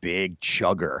a big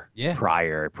chugger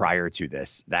prior to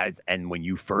this. And when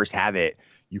you first have it,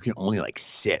 you can only like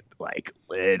sip like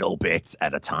little bits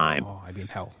at a time. Oh, I'd be in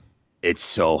hell. It's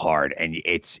so hard,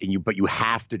 but you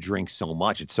have to drink so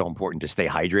much. It's so important to stay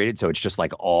hydrated. So it's just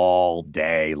like all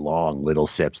day long, little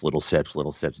sips, little sips,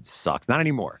 little sips. It sucks. Not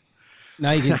anymore.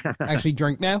 Now you can actually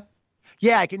drink now?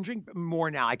 Yeah, I can drink more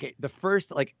now. The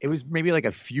first, like, it was maybe like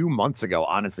a few months ago,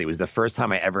 honestly, it was the first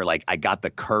time I ever, like, I got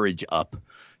the courage up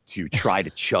to try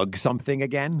to chug something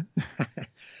again.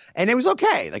 And it was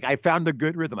okay. Like I found a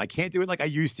good rhythm. I can't do it like I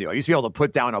used to. I used to be able to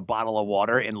put down a bottle of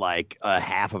water in like a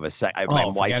half of a second.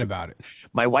 Forget about it.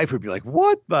 My wife would be like,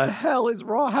 "What the hell is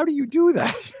wrong? How do you do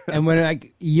that?" And when I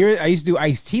used to do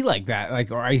iced tea like that,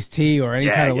 like or iced tea or any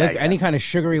kind of liquid, any kind of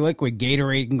sugary liquid.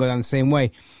 Gatorade can go down the same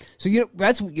way. So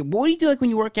that's what do you do like when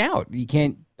you work out? You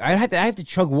can't. I have to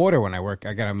chug water when I work.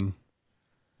 I got them.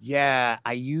 Yeah,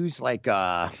 I use like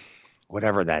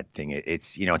whatever that thing is.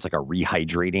 It's it's like a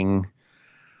rehydrating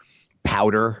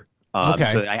powder.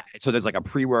 Okay. So there's like a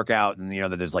pre-workout, and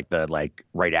then there's like the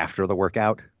right after the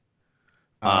workout.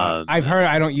 I've heard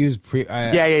I don't use pre.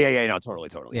 Yeah. No, totally.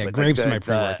 Yeah, but grapes in my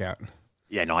pre-workout.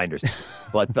 Yeah, no, I understand.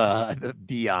 But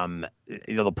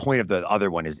the point of the other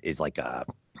one is like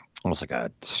almost like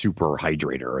a super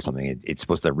hydrator or something. It's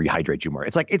supposed to rehydrate you more.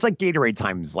 It's like Gatorade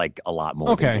times like a lot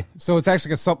more. Okay, so it's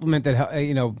actually a supplement that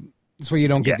this way you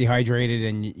don't get dehydrated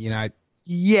and you're not.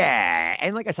 Yeah,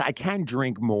 and like I said, I can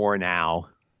drink more now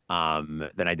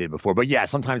than I did before. But yeah,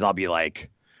 sometimes I'll be like,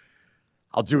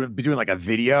 be doing like a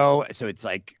video, so it's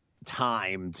like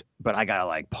timed, but I gotta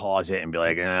like pause it and be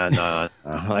like, no,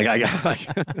 like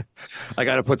I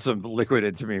gotta put some liquid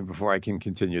into me before I can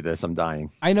continue this. I'm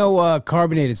dying. I know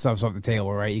carbonated stuff's off the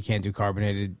table, right? You can't do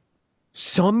carbonated.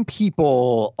 Some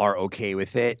people are okay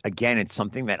with it. Again, it's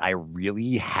something that I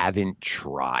really haven't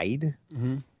tried.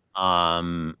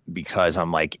 Because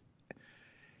I'm like,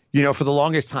 for the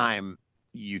longest time,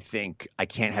 you think I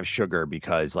can't have sugar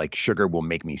because like sugar will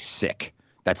make me sick.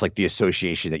 That's like the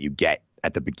association that you get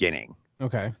at the beginning.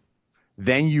 Okay.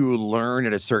 Then you learn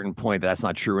at a certain point that that's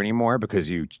not true anymore because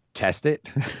you test it.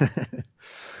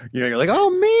 You're like, oh,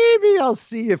 maybe I'll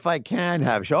see if I can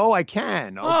have sugar. Oh, I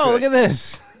can. Oh, look at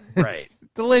this. Right. It's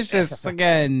delicious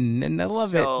again. And I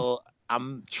love it. So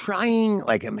I'm trying, I'm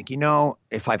like,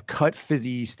 if I've cut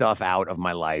fizzy stuff out of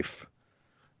my life,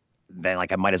 then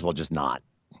like I might as well just not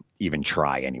even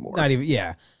try anymore. Not even,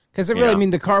 yeah. Because it really, I mean,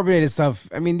 the carbonated stuff,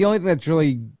 I mean, the only thing that's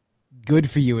really good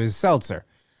for you is seltzer.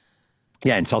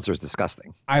 Yeah, and seltzer is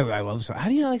disgusting. I love seltzer. How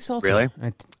do you like seltzer? Really?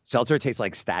 Seltzer tastes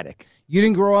like static. You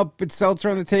didn't grow up with seltzer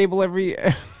on the table every...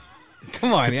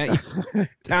 Come on, yeah.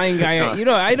 Italian guy.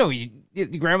 I know your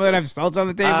grandmother have seltzer on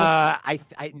the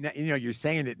table. You're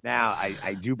saying it now.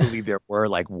 I do believe there were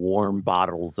like warm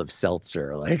bottles of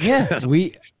seltzer. I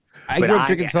grew up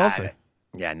drinking seltzer.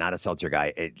 Yeah, not a seltzer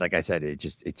guy. Like I said, it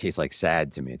tastes like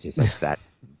sad to me. It tastes like static.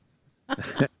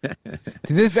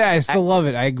 To this day, I still love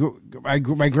it. My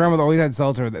grandmother always had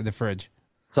seltzer in the fridge.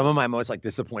 Some of my most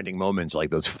disappointing moments are like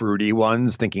those fruity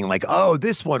ones, thinking like, oh,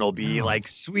 this one will be like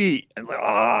sweet. And like,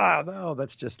 oh no,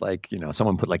 that's just like,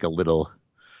 someone put like a little.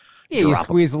 Yeah, you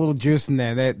squeeze a little juice in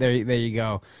there. There you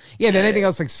go. Yeah, then anything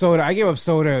else like soda. I gave up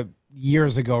soda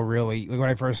years ago, really, like when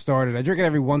I first started. I drink it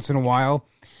every once in a while.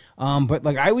 But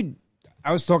like I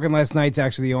was talking last night to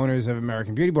actually the owners of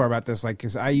American Beauty Bar about this, like,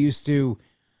 because I used to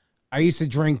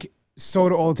drink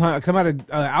soda all the time because I'm not an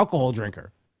alcohol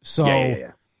drinker. So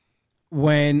yeah.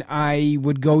 When I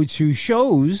would go to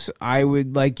shows, I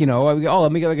would I would go,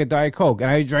 let me get like a Diet Coke.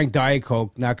 And I drank Diet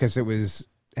Coke, not because it was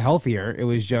healthier. It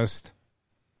was just,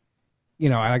 I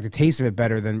like the taste of it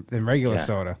better than regular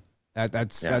soda.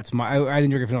 That's my, I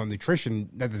didn't drink it for no nutrition.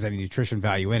 That doesn't have any nutrition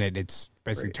value in it. It's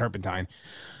basically turpentine.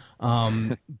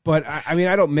 But I mean,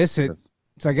 I don't miss it.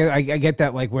 So I get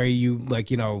that, like, where you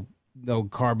no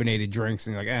carbonated drinks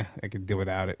and you're like, I could do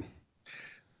without it.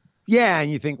 Yeah,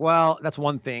 and you think, well, that's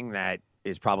one thing that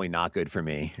is probably not good for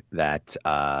me that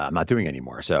I'm not doing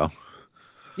anymore. So,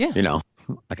 yeah,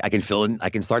 I can fill in. I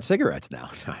can start cigarettes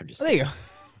now. I'm just. There you go.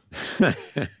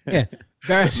 Yeah,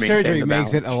 surgery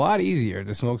makes it a lot easier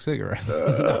to smoke cigarettes.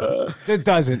 No, it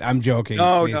doesn't. I'm joking.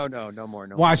 No more.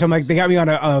 Watch, I'm like, they got me on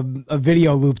a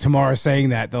video loop tomorrow saying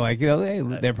that they're like,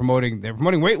 they're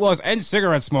promoting weight loss and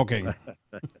cigarette smoking.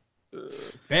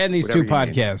 Ban these two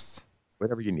podcasts.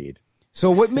 Whatever you need. So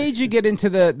what made you get into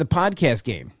the podcast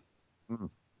game?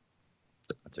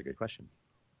 That's a good question.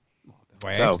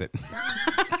 Why I asked it.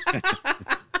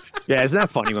 Yeah, isn't that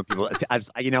funny when people?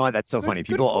 You know what? That's so funny.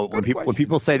 When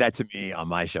people say that to me on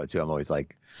my show too, I'm always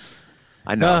like,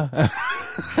 I know.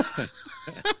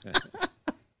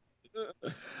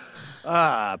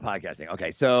 Podcasting.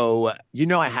 Okay, so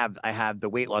I have the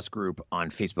weight loss group on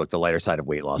Facebook, The Lighter Side of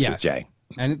Weight Loss with Jay.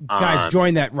 And guys,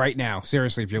 join that right now.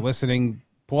 Seriously, if you're listening,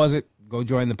 pause it, go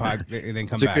join the pod, and then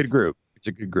come back. It's a good group. It's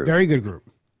a good group. Very good group.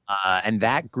 And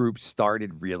that group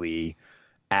started really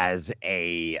as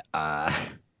a.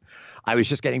 I was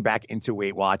just getting back into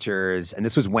Weight Watchers, and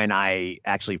this was when I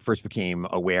actually first became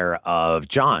aware of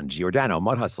John Giordano,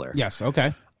 Mud Hustler. Yes.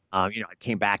 Okay. I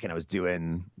came back and I was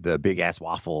doing the big ass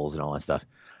waffles and all that stuff,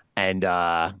 and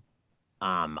I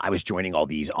was joining all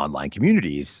these online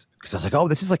communities because I was like, oh,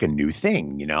 this is like a new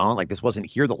thing, like this wasn't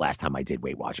here the last time I did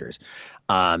Weight Watchers.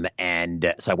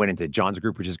 And so I went into John's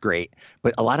group, which is great,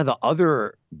 but a lot of the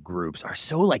other groups are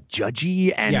so like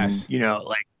judgy and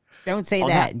like. Don't say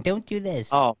that. Don't do this.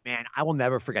 Oh, man, I will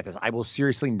never forget this. I will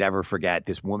seriously never forget.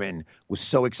 This woman was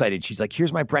so excited. She's like,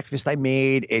 here's my breakfast I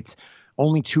made. It's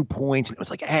only 2 points. And it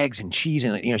was like eggs and cheese.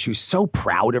 And, she was so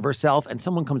proud of herself. And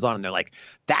someone comes on and they're like,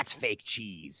 that's fake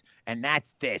cheese. And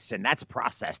that's this. And that's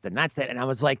processed. And that's that. And I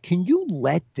was like, can you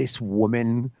let this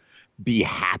woman be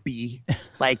happy?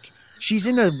 Like, she's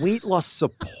in a weight loss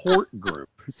support group.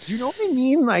 Do you know what I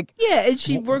mean? Like, yeah, and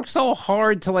she works so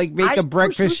hard to like make a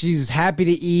breakfast she's happy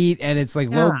to eat, and it's like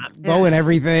low in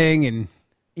everything, and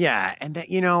and that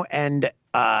and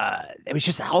it was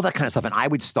just all that kind of stuff. And I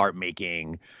would start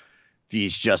making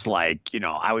these just like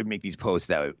I would make these posts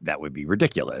that would be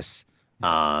ridiculous.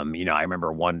 I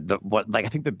remember I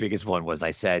think the biggest one was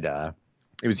I said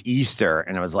it was Easter,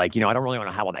 and I was like, I don't really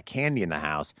want to have all that candy in the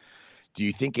house. Do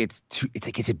you think is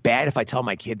it bad if I tell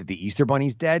my kid that the Easter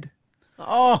bunny's dead?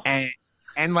 Oh,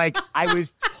 and like I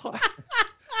was,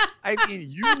 I mean,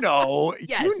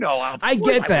 yes. I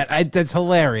get that. That's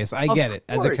hilarious. I get it.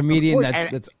 As a comedian,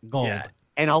 that's gold. Yeah.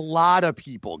 And a lot of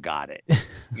people got it.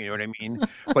 You know what I mean?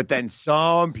 But then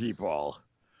some people,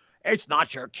 it's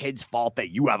not your kid's fault that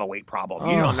you have a weight problem.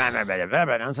 You know, and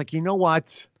I was like, you know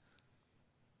what?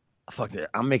 Fuck it.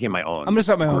 I'm making my own. I'm gonna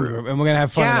start my own group, and we're gonna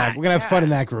have fun in that. We're gonna have fun in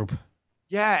that group.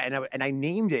 Yeah, and I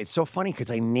named it. It's so funny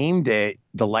because I named it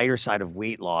The Lighter Side of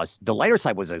Weight Loss. The lighter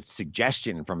side was a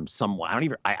suggestion from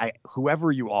someone.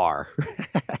 Whoever you are,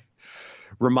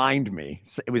 remind me.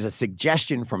 It was a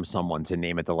suggestion from someone to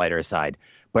name it The Lighter Side,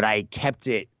 but I kept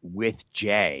it with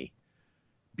Jay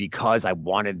because I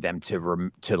wanted them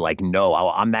to like know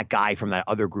I'm that guy from that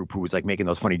other group who was like making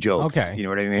those funny jokes. Okay, you know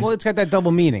what I mean? Well, it's got that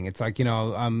double meaning. It's like, you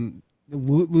know,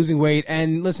 losing weight,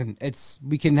 and listen,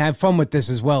 we can have fun with this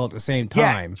as well at the same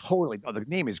time. Yeah, totally. Oh, the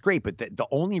name is great, but the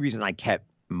only reason I kept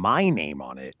my name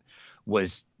on it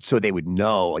was so they would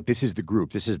know, like, this is the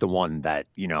group, this is the one that,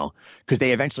 you know, because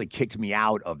they eventually kicked me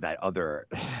out of that other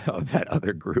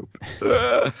group.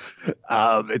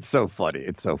 It's so funny.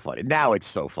 Now it's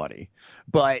so funny.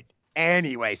 But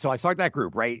anyway, so I started that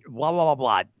group, right? Blah blah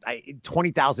blah blah.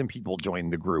 20,000 people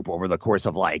joined the group over the course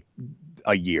of like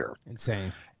a year.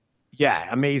 Insane. Yeah,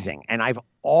 amazing. And I've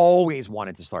always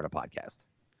wanted to start a podcast.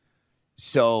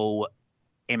 So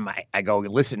I go,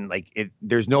 listen, like,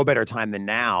 there's no better time than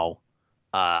now.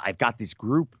 I've got this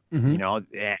group, you know,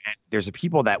 and there's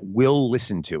people that will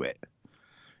listen to it.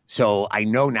 So I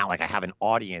know now, like, I have an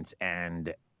audience,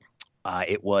 and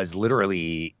it was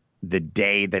literally the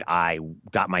day that I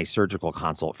got my surgical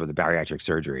consult for the bariatric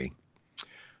surgery.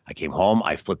 I came home,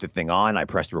 I flipped the thing on, I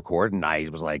pressed record, and I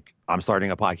was like, I'm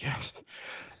starting a podcast.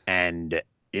 And,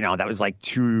 you know, that was like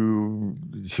two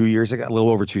years ago, a little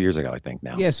over 2 years ago, I think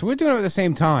now. Yeah, so we're doing it at the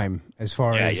same time as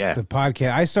far as the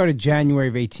podcast. I started January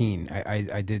of 18.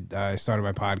 I started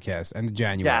my podcast end of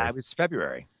January. Yeah, it was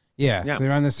February. Yeah, so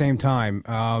around the same time.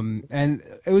 And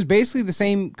it was basically the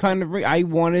same kind of, I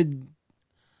wanted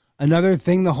another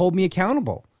thing to hold me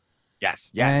accountable.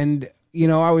 Yes. And, you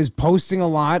know, I was posting a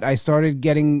lot. I started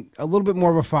getting a little bit more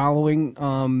of a following.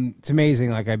 It's amazing.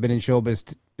 Like, I've been in show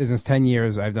business 10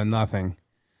 years. I've done nothing.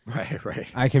 Right.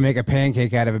 I can make a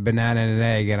pancake out of a banana and an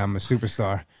egg, and I'm a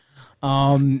superstar.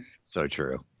 So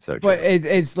true. But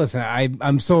it's listen,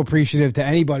 I'm so appreciative to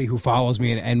anybody who follows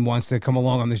me and wants to come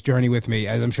along on this journey with me,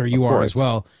 as I'm sure you are as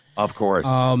well. Of course.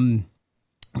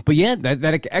 But yeah,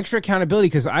 that extra accountability,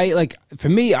 because for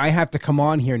me, I have to come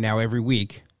on here now every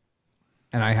week,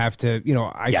 and I have to, you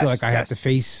know, I feel like I have to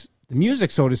face the music,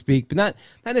 so to speak, but not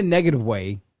in a negative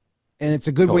way. And it's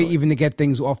a good way even to get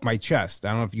things off my chest. I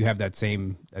don't know if you have that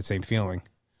same feeling.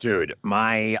 Dude,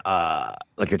 my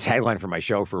like the tagline for my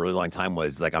show for a really long time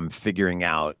was like, I'm figuring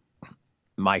out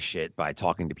my shit by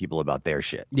talking to people about their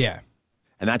shit. Yeah.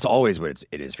 And that's always what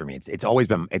it is for me. It's always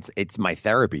been it's my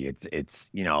therapy. It's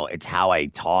you know, it's how I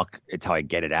talk, it's how I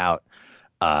get it out.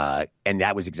 And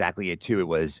that was exactly it too. It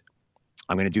was,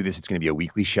 I'm going to do this, it's going to be a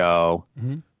weekly show.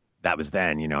 Mm-hmm. That was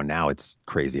then, you know, now it's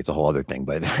crazy. It's a whole other thing,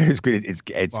 but it's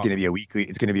going to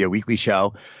be a weekly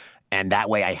show. And that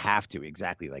way I have to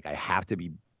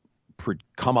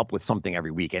come up with something every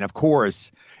week. And of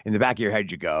course, in the back of your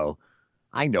head, you go,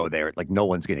 I know no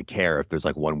one's going to care if there's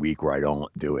like 1 week where I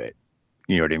don't do it.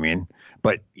 You know what I mean?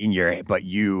 But you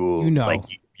know, like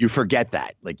you forget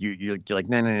that, like you're like,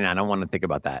 no, I don't want to think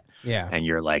about that. Yeah. And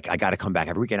you're like, I got to come back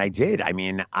every week. And I did. I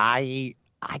mean, I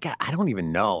don't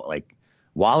even know, like,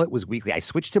 while it was weekly, I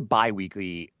switched to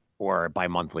bi-weekly or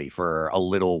bi-monthly for a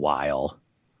little while,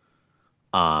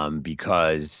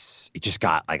 because it just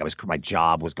got like my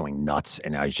job was going nuts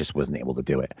and I just wasn't able to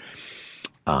do it.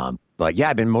 But yeah,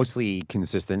 I've been mostly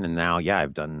consistent, and now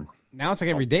I've done. Now it's like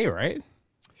every day, right?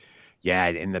 Yeah,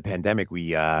 in the pandemic,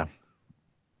 we I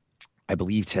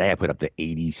believe today I put up the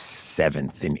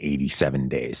 87th in 87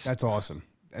 days. That's awesome.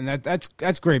 And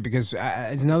that's great, because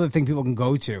it's another thing people can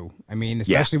go to. I mean,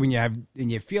 especially when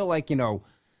you feel like, you know,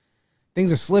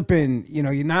 things are slipping, you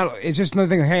know, it's just another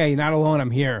thing. Hey, you're not alone. I'm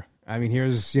here. I mean,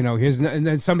 and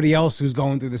then somebody else who's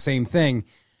going through the same thing.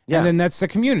 Yeah. And then that's the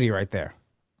community right there.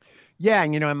 Yeah.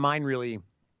 And, you know, and mine really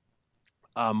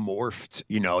morphed,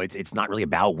 you know, it's not really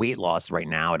about weight loss right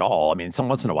now at all. I mean, some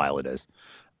once in a while it is,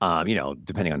 you know,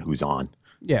 depending on who's on.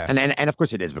 Yeah. And of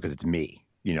course it is, because it's me.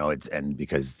 You know,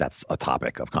 because that's a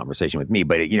topic of conversation with me.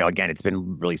 But, you know, again, it's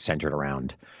been really centered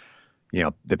around, you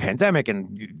know, the pandemic.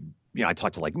 And, you know, I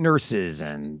talked to like nurses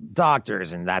and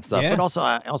doctors and that stuff. Yeah. But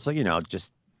also, you know,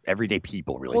 just everyday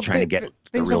people really trying to get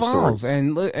the real stories.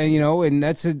 And, you know, and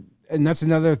that's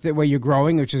another way you're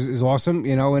growing, which is awesome,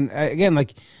 you know. And again,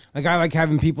 like I like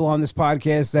having people on this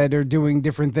podcast that are doing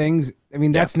different things. I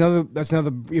mean, that's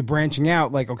another you're branching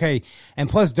out, like, okay. And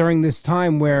plus, during this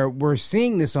time where we're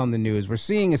seeing this on the news, we're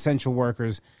seeing essential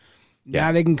workers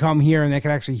now they can come here and they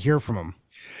can actually hear from them.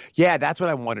 Yeah, that's what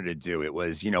I wanted to do. It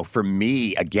was, for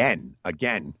me, again,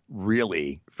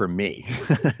 really for me.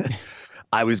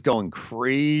 I was going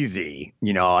crazy.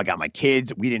 I got my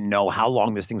kids. We didn't know how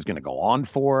long this thing's going to go on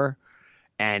for.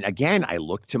 And again, I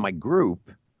look to my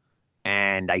group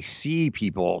and I see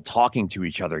people talking to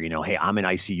each other, hey, I'm an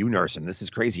ICU nurse and this is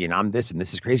crazy and I'm this and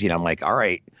this is crazy. And I'm like, all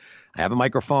right, I have a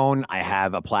microphone, I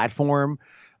have a platform,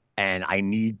 and I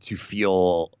need to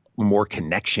feel more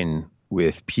connection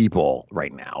with people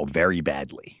right now very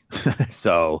badly.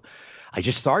 So I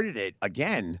just started it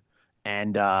again,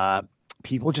 and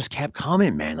people just kept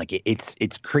coming, man. Like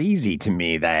it's crazy to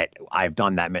me that I've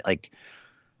done that. Like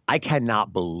I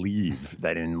cannot believe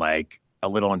that in like a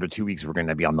little under 2 weeks we're going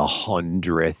to be on the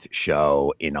 100th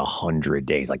show in 100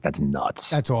 days. Like that's nuts.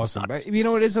 That's awesome. But you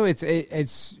know what it is though?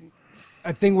 It's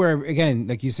a thing where, again,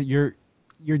 like you said, you're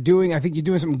doing. I think you're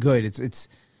doing something good. It's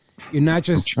you're not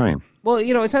just trying. Well,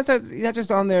 it's not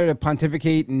just on there to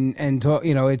pontificate and talk,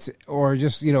 it's, or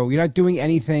just, you're not doing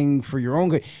anything for your own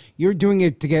good. You're doing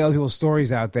it to get other people's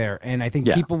stories out there. And I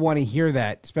think people want to hear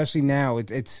that, especially now.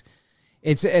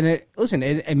 Listen,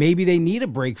 and maybe they need a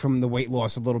break from the weight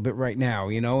loss a little bit right now,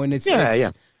 and it's,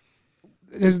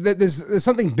 there's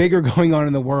something bigger going on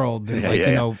in the world than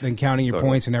than counting your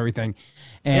points and everything.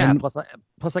 And plus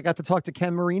I got to talk to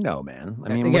Ken Marino, man. I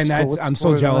mean, again, I'm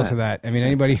so jealous of that. I mean,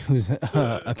 anybody who's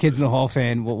a Kids in the Hall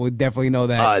fan will definitely know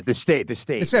that. The state.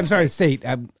 I'm sorry, the state.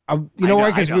 I know why?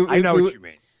 Because I know what you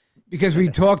mean. Because we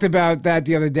talked about that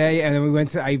the other day, and then we went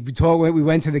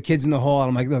to the Kids in the Hall, and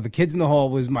I'm like, no, the Kids in the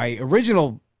Hall was my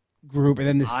original group, and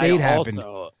then the state happened.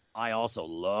 I also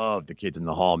love the Kids in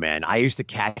the Hall, man. I used to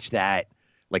catch that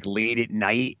like late at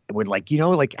night when I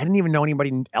didn't even know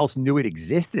anybody else knew it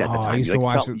existed at the time. I used to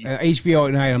watch HBO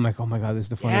at night. I'm like, oh my God, this is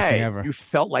the funniest thing ever. You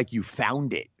felt like you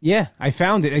found it. Yeah, I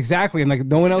found it. Exactly. I'm like,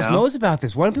 no one else knows about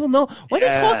this. Why don't people know? Why are they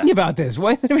talking about this?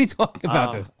 Why is everybody talking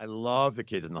about this? I love the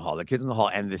Kids in the Hall. The Kids in the Hall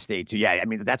and the state too. Yeah, I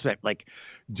mean, that's what, like,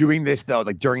 doing this though,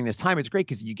 like during this time, it's great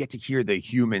because you get to hear the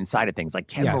human side of things. Like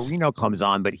Ken Marino comes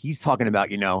on, but he's talking about,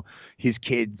 his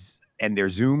kids and their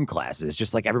Zoom classes,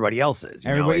 just like everybody else's.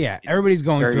 Everybody's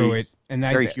going through it, and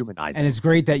that very humanizing. And it's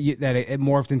great that it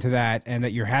morphed into that, and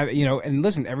that you're having, and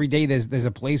listen, every day there's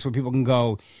a place where people can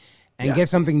go and get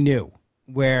something new.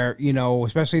 Where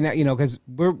especially now, because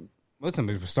we're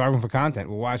starving for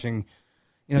content. We're watching,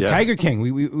 Tiger King.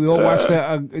 We all watched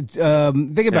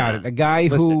think about it,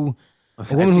 a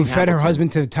woman who fed her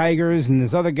husband to tigers, and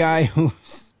this other guy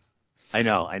who's. I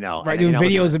know. Right, doing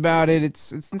videos about it.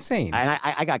 It's insane. And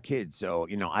I got kids, so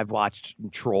I've watched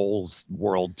Trolls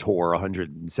World Tour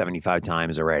 175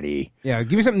 times already. Yeah,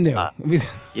 give me something new.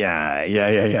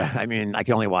 Yeah. I mean, I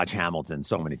can only watch Hamilton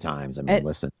so many times. I mean,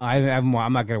 listen. I'm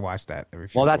not going to watch that.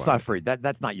 Well, that's not free.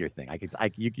 That's not your thing.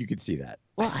 You could see that.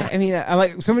 Well, I mean, I'm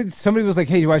like somebody was like,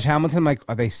 "Hey, you watch Hamilton?" I'm like,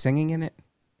 "Are they singing in it?"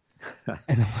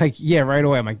 And I'm like, "Yeah," right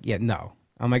away. I'm like, "Yeah, no."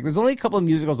 I'm like, "There's only a couple of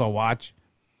musicals I'll watch."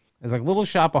 There's like Little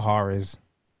Shop of Horrors,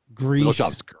 Grease. Little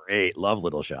Shop's great. Love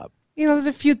Little Shop. There's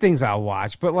a few things I'll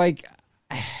watch, but like,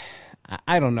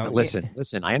 I don't know. Listen.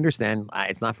 I understand.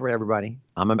 It's not for everybody.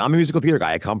 I'm a musical theater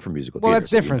guy. I come from musical theater. Well, that's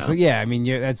different. So yeah, I mean,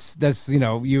 that's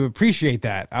you appreciate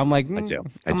that. I'm like, I do.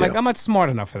 I'm not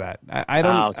smart enough for that. I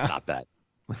don't. Oh, stop that.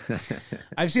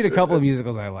 I've seen a couple of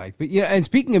musicals I liked, but and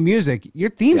speaking of music,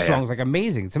 your theme song is like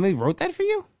amazing. Somebody wrote that for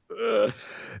you.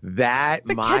 That's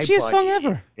the catchiest song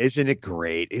ever. Isn't it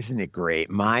great?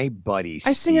 My buddy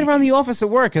Steve, I sing it around the office at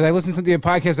work because I listen to your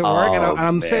podcast at work, and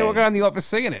I'm saying walking around the office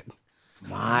singing it.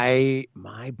 My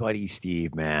buddy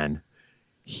Steve, man,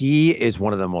 he is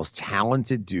one of the most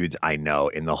talented dudes I know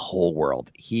in the whole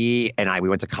world. He and we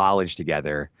went to college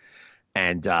together,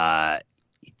 and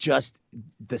just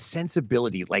the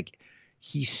sensibility, like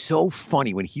he's so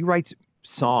funny when he writes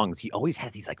songs. He always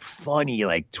has these like funny,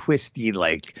 like twisty,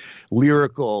 like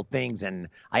lyrical things. And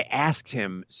I asked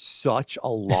him such a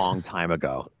long time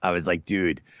ago. I was like,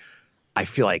 dude, I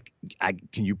feel like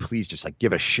can you please just like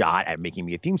give a shot at making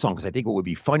me a theme song? Because I think what would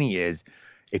be funny is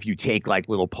if you take like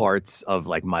little parts of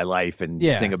like my life and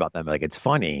sing about them, like it's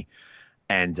funny.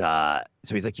 And so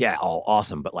he's like, yeah, oh,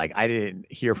 awesome. But like I didn't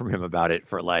hear from him about it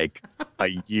for like a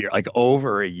year, like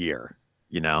over a year,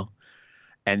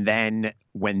 And then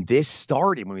when we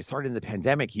started in the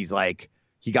pandemic, he's like,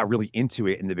 he got really into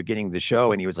it in the beginning of the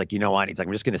show. And he was like, you know what? He's like,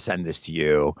 I'm just going to send this to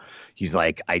you. He's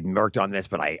like, I worked on this,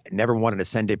 but I never wanted to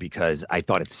send it because I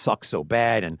thought it sucked so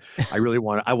bad. And I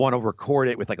want to record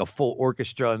it with like a full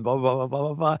orchestra and blah, blah, blah, blah,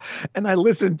 blah, blah. And I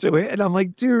listened to it and I'm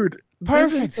like, dude,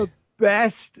 perfect. This is the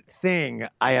best thing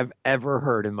I have ever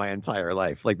heard in my entire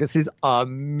life. Like, this is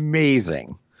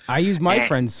amazing. I use my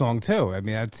friend's song too. I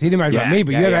mean, he didn't write about me,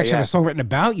 but you have actually have a song written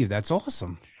about you. That's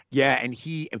awesome. Yeah, and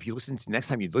if you listen to next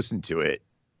time you listen to it,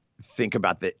 think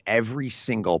about that every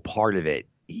single part of it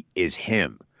is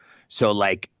him. So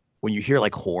like when you hear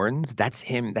like horns, that's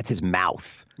him. That's his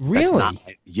mouth. Really? I'm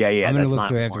gonna listen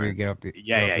to it after we get up.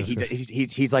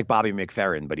 He's like Bobby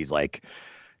McFerrin, but he's like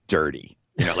dirty.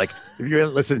 You know, like if you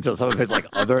listen to some of his like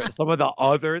some of the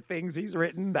other things he's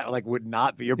written that like would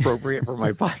not be appropriate for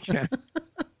my podcast.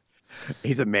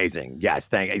 He's amazing. Yes,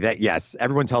 yes,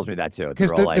 everyone tells me that too.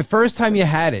 Because the first time you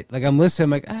had it, like I'm listening, I'm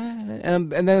like,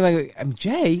 and then like I'm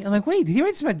Jay. I'm like, wait, did you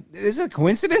write this? Is it a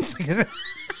coincidence?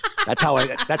 That's how I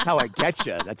get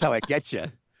you. That's how I get you.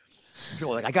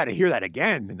 People are like, I got to hear that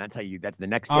again, and that's the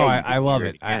next day. Oh, I love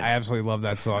it. I absolutely love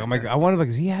that song. I'm like, I wonder, like,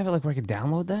 does he have it like where I can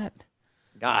download that?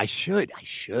 I should.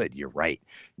 You're right.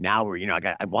 Now we're,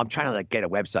 I'm trying to like get a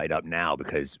website up now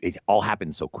because it all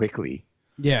happened so quickly.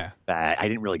 Yeah. That I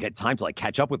didn't really get time to like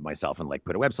catch up with myself and like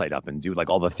put a website up and do like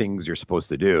all the things you're supposed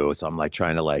to do. So I'm like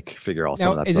trying to like figure all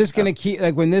some of that is stuff this going to keep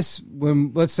like when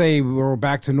let's say we're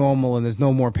back to normal and there's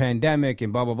no more pandemic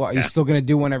and blah, blah, blah. Are you still going to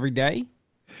do one every day?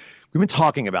 We've been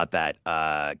talking about that.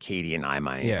 Katie and I,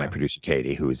 my producer,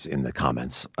 Katie, who's in the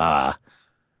comments, I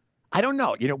don't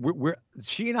know.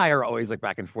 She and I are always like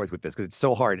back and forth with this because it's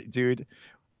so hard, dude.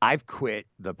 I've quit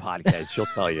the podcast. She'll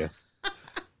tell you.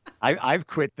 I've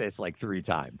quit this like 3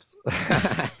 times.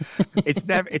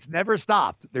 It's never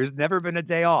stopped. There's never been a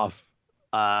day off.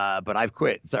 But I've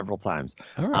quit several times.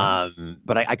 All right.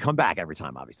 But I come back every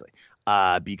time, obviously,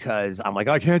 because I'm like,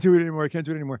 I can't do it anymore.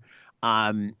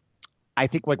 I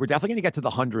think like we're definitely going to get to the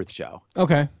 100th show.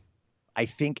 Okay. I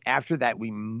think after that we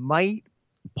might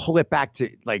pull it back.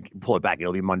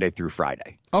 It'll be Monday through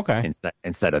Friday. Okay.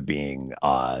 Instead of being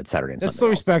Saturday and Sunday. That's still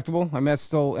respectable. I mean, that's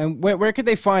still. And where could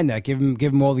they find that? Give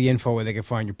them all the info where they can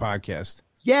find your podcast.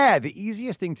 Yeah, the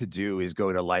easiest thing to do is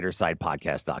go to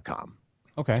lightersidepodcast.com.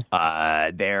 Okay.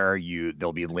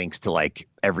 There'll be links to like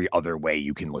every other way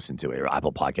you can listen to it, or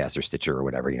Apple Podcasts or Stitcher or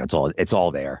whatever. It's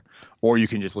all there, or you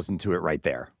can just listen to it right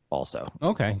there. Also.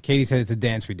 Okay. Katie said it's a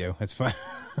dance we do. That's fine.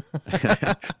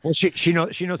 Well, she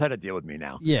knows how to deal with me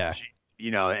now. Yeah.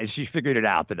 And she figured it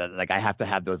out that like I have to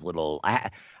have those little. I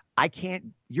can't.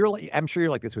 I'm sure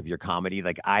you're like this with your comedy.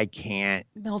 Like I can't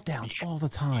meltdowns all the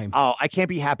time. Oh, I can't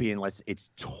be happy unless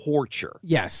it's torture.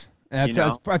 Yes.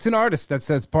 That's an artist.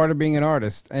 That's part of being an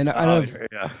artist. And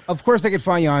of course, I could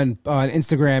find you on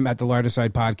Instagram at the Lighter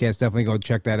Side Podcast. Definitely go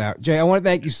check that out. Jay, I want to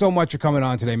thank you so much for coming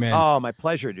on today, man. Oh, my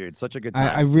pleasure, dude. Such a good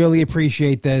time. I really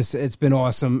appreciate this. It's been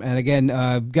awesome. And again,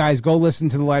 guys, go listen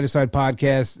to the Lighter Side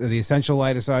Podcast, the Essential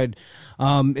Lighter Side.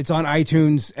 It's on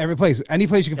iTunes, every place. Any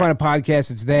place you can find a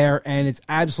podcast, it's there. And it's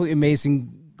absolutely amazing.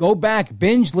 Go back,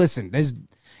 binge listen. There's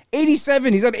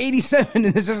 87. He's on 87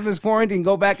 in this quarantine.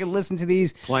 Go back and listen to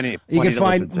these. Plenty you can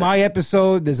find my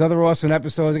episode. There's other awesome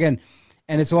episodes again,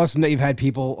 and it's awesome that you've had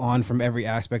people on from every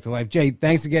aspect of life. Jay,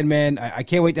 thanks again, man. I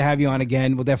can't wait to have you on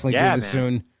again. We'll definitely do this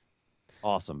soon.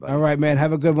 Awesome, buddy. All right, man.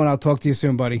 Have a good one. I'll talk to you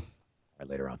soon, buddy. All right,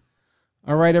 later on.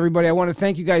 All right, everybody. I want to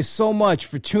thank you guys so much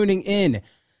for tuning in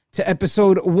to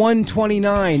episode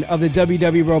 129 of the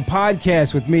WW Bro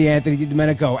Podcast with me, Anthony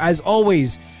DiDomenico. As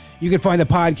always, you can find the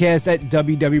podcast at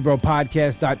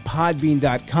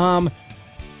www.podcast.podbean.com.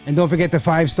 And don't forget the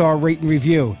 5-star rate and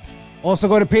review. Also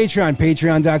go to Patreon,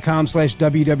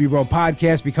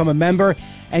 patreon.com/WWBroPodcast. Become a member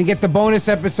and get the bonus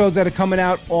episodes that are coming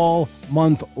out all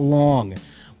month long.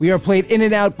 We are played in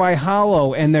and out by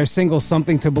Hollow and their single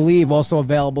Something to Believe, also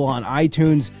available on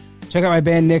iTunes. Check out my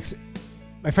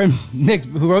friend Nick,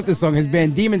 who wrote this song, his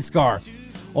band Demon Scar,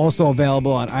 also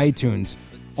available on iTunes.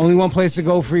 Only one place to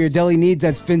go for your deli needs.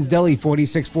 That's Finn's Deli,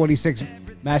 4646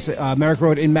 Merrick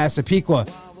Road in Massapequa.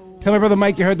 Tell my brother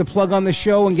Mike you heard the plug on the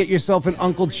show and get yourself an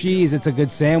Uncle Cheese. It's a good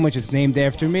sandwich. It's named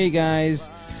after me, guys.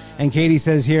 And Katie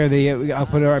says here, I'll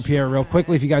put her up here real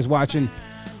quickly if you guys watching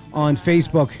on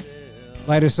Facebook,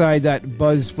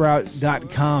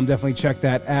 lighterside.buzzsprout.com. Definitely check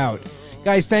that out.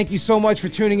 Guys, thank you so much for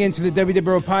tuning in to the WW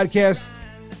Bro Podcast.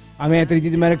 I'm Anthony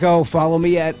DiDomenico. Follow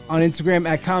me on Instagram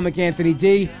at Comic Anthony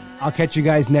D. I'll catch you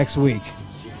guys next week.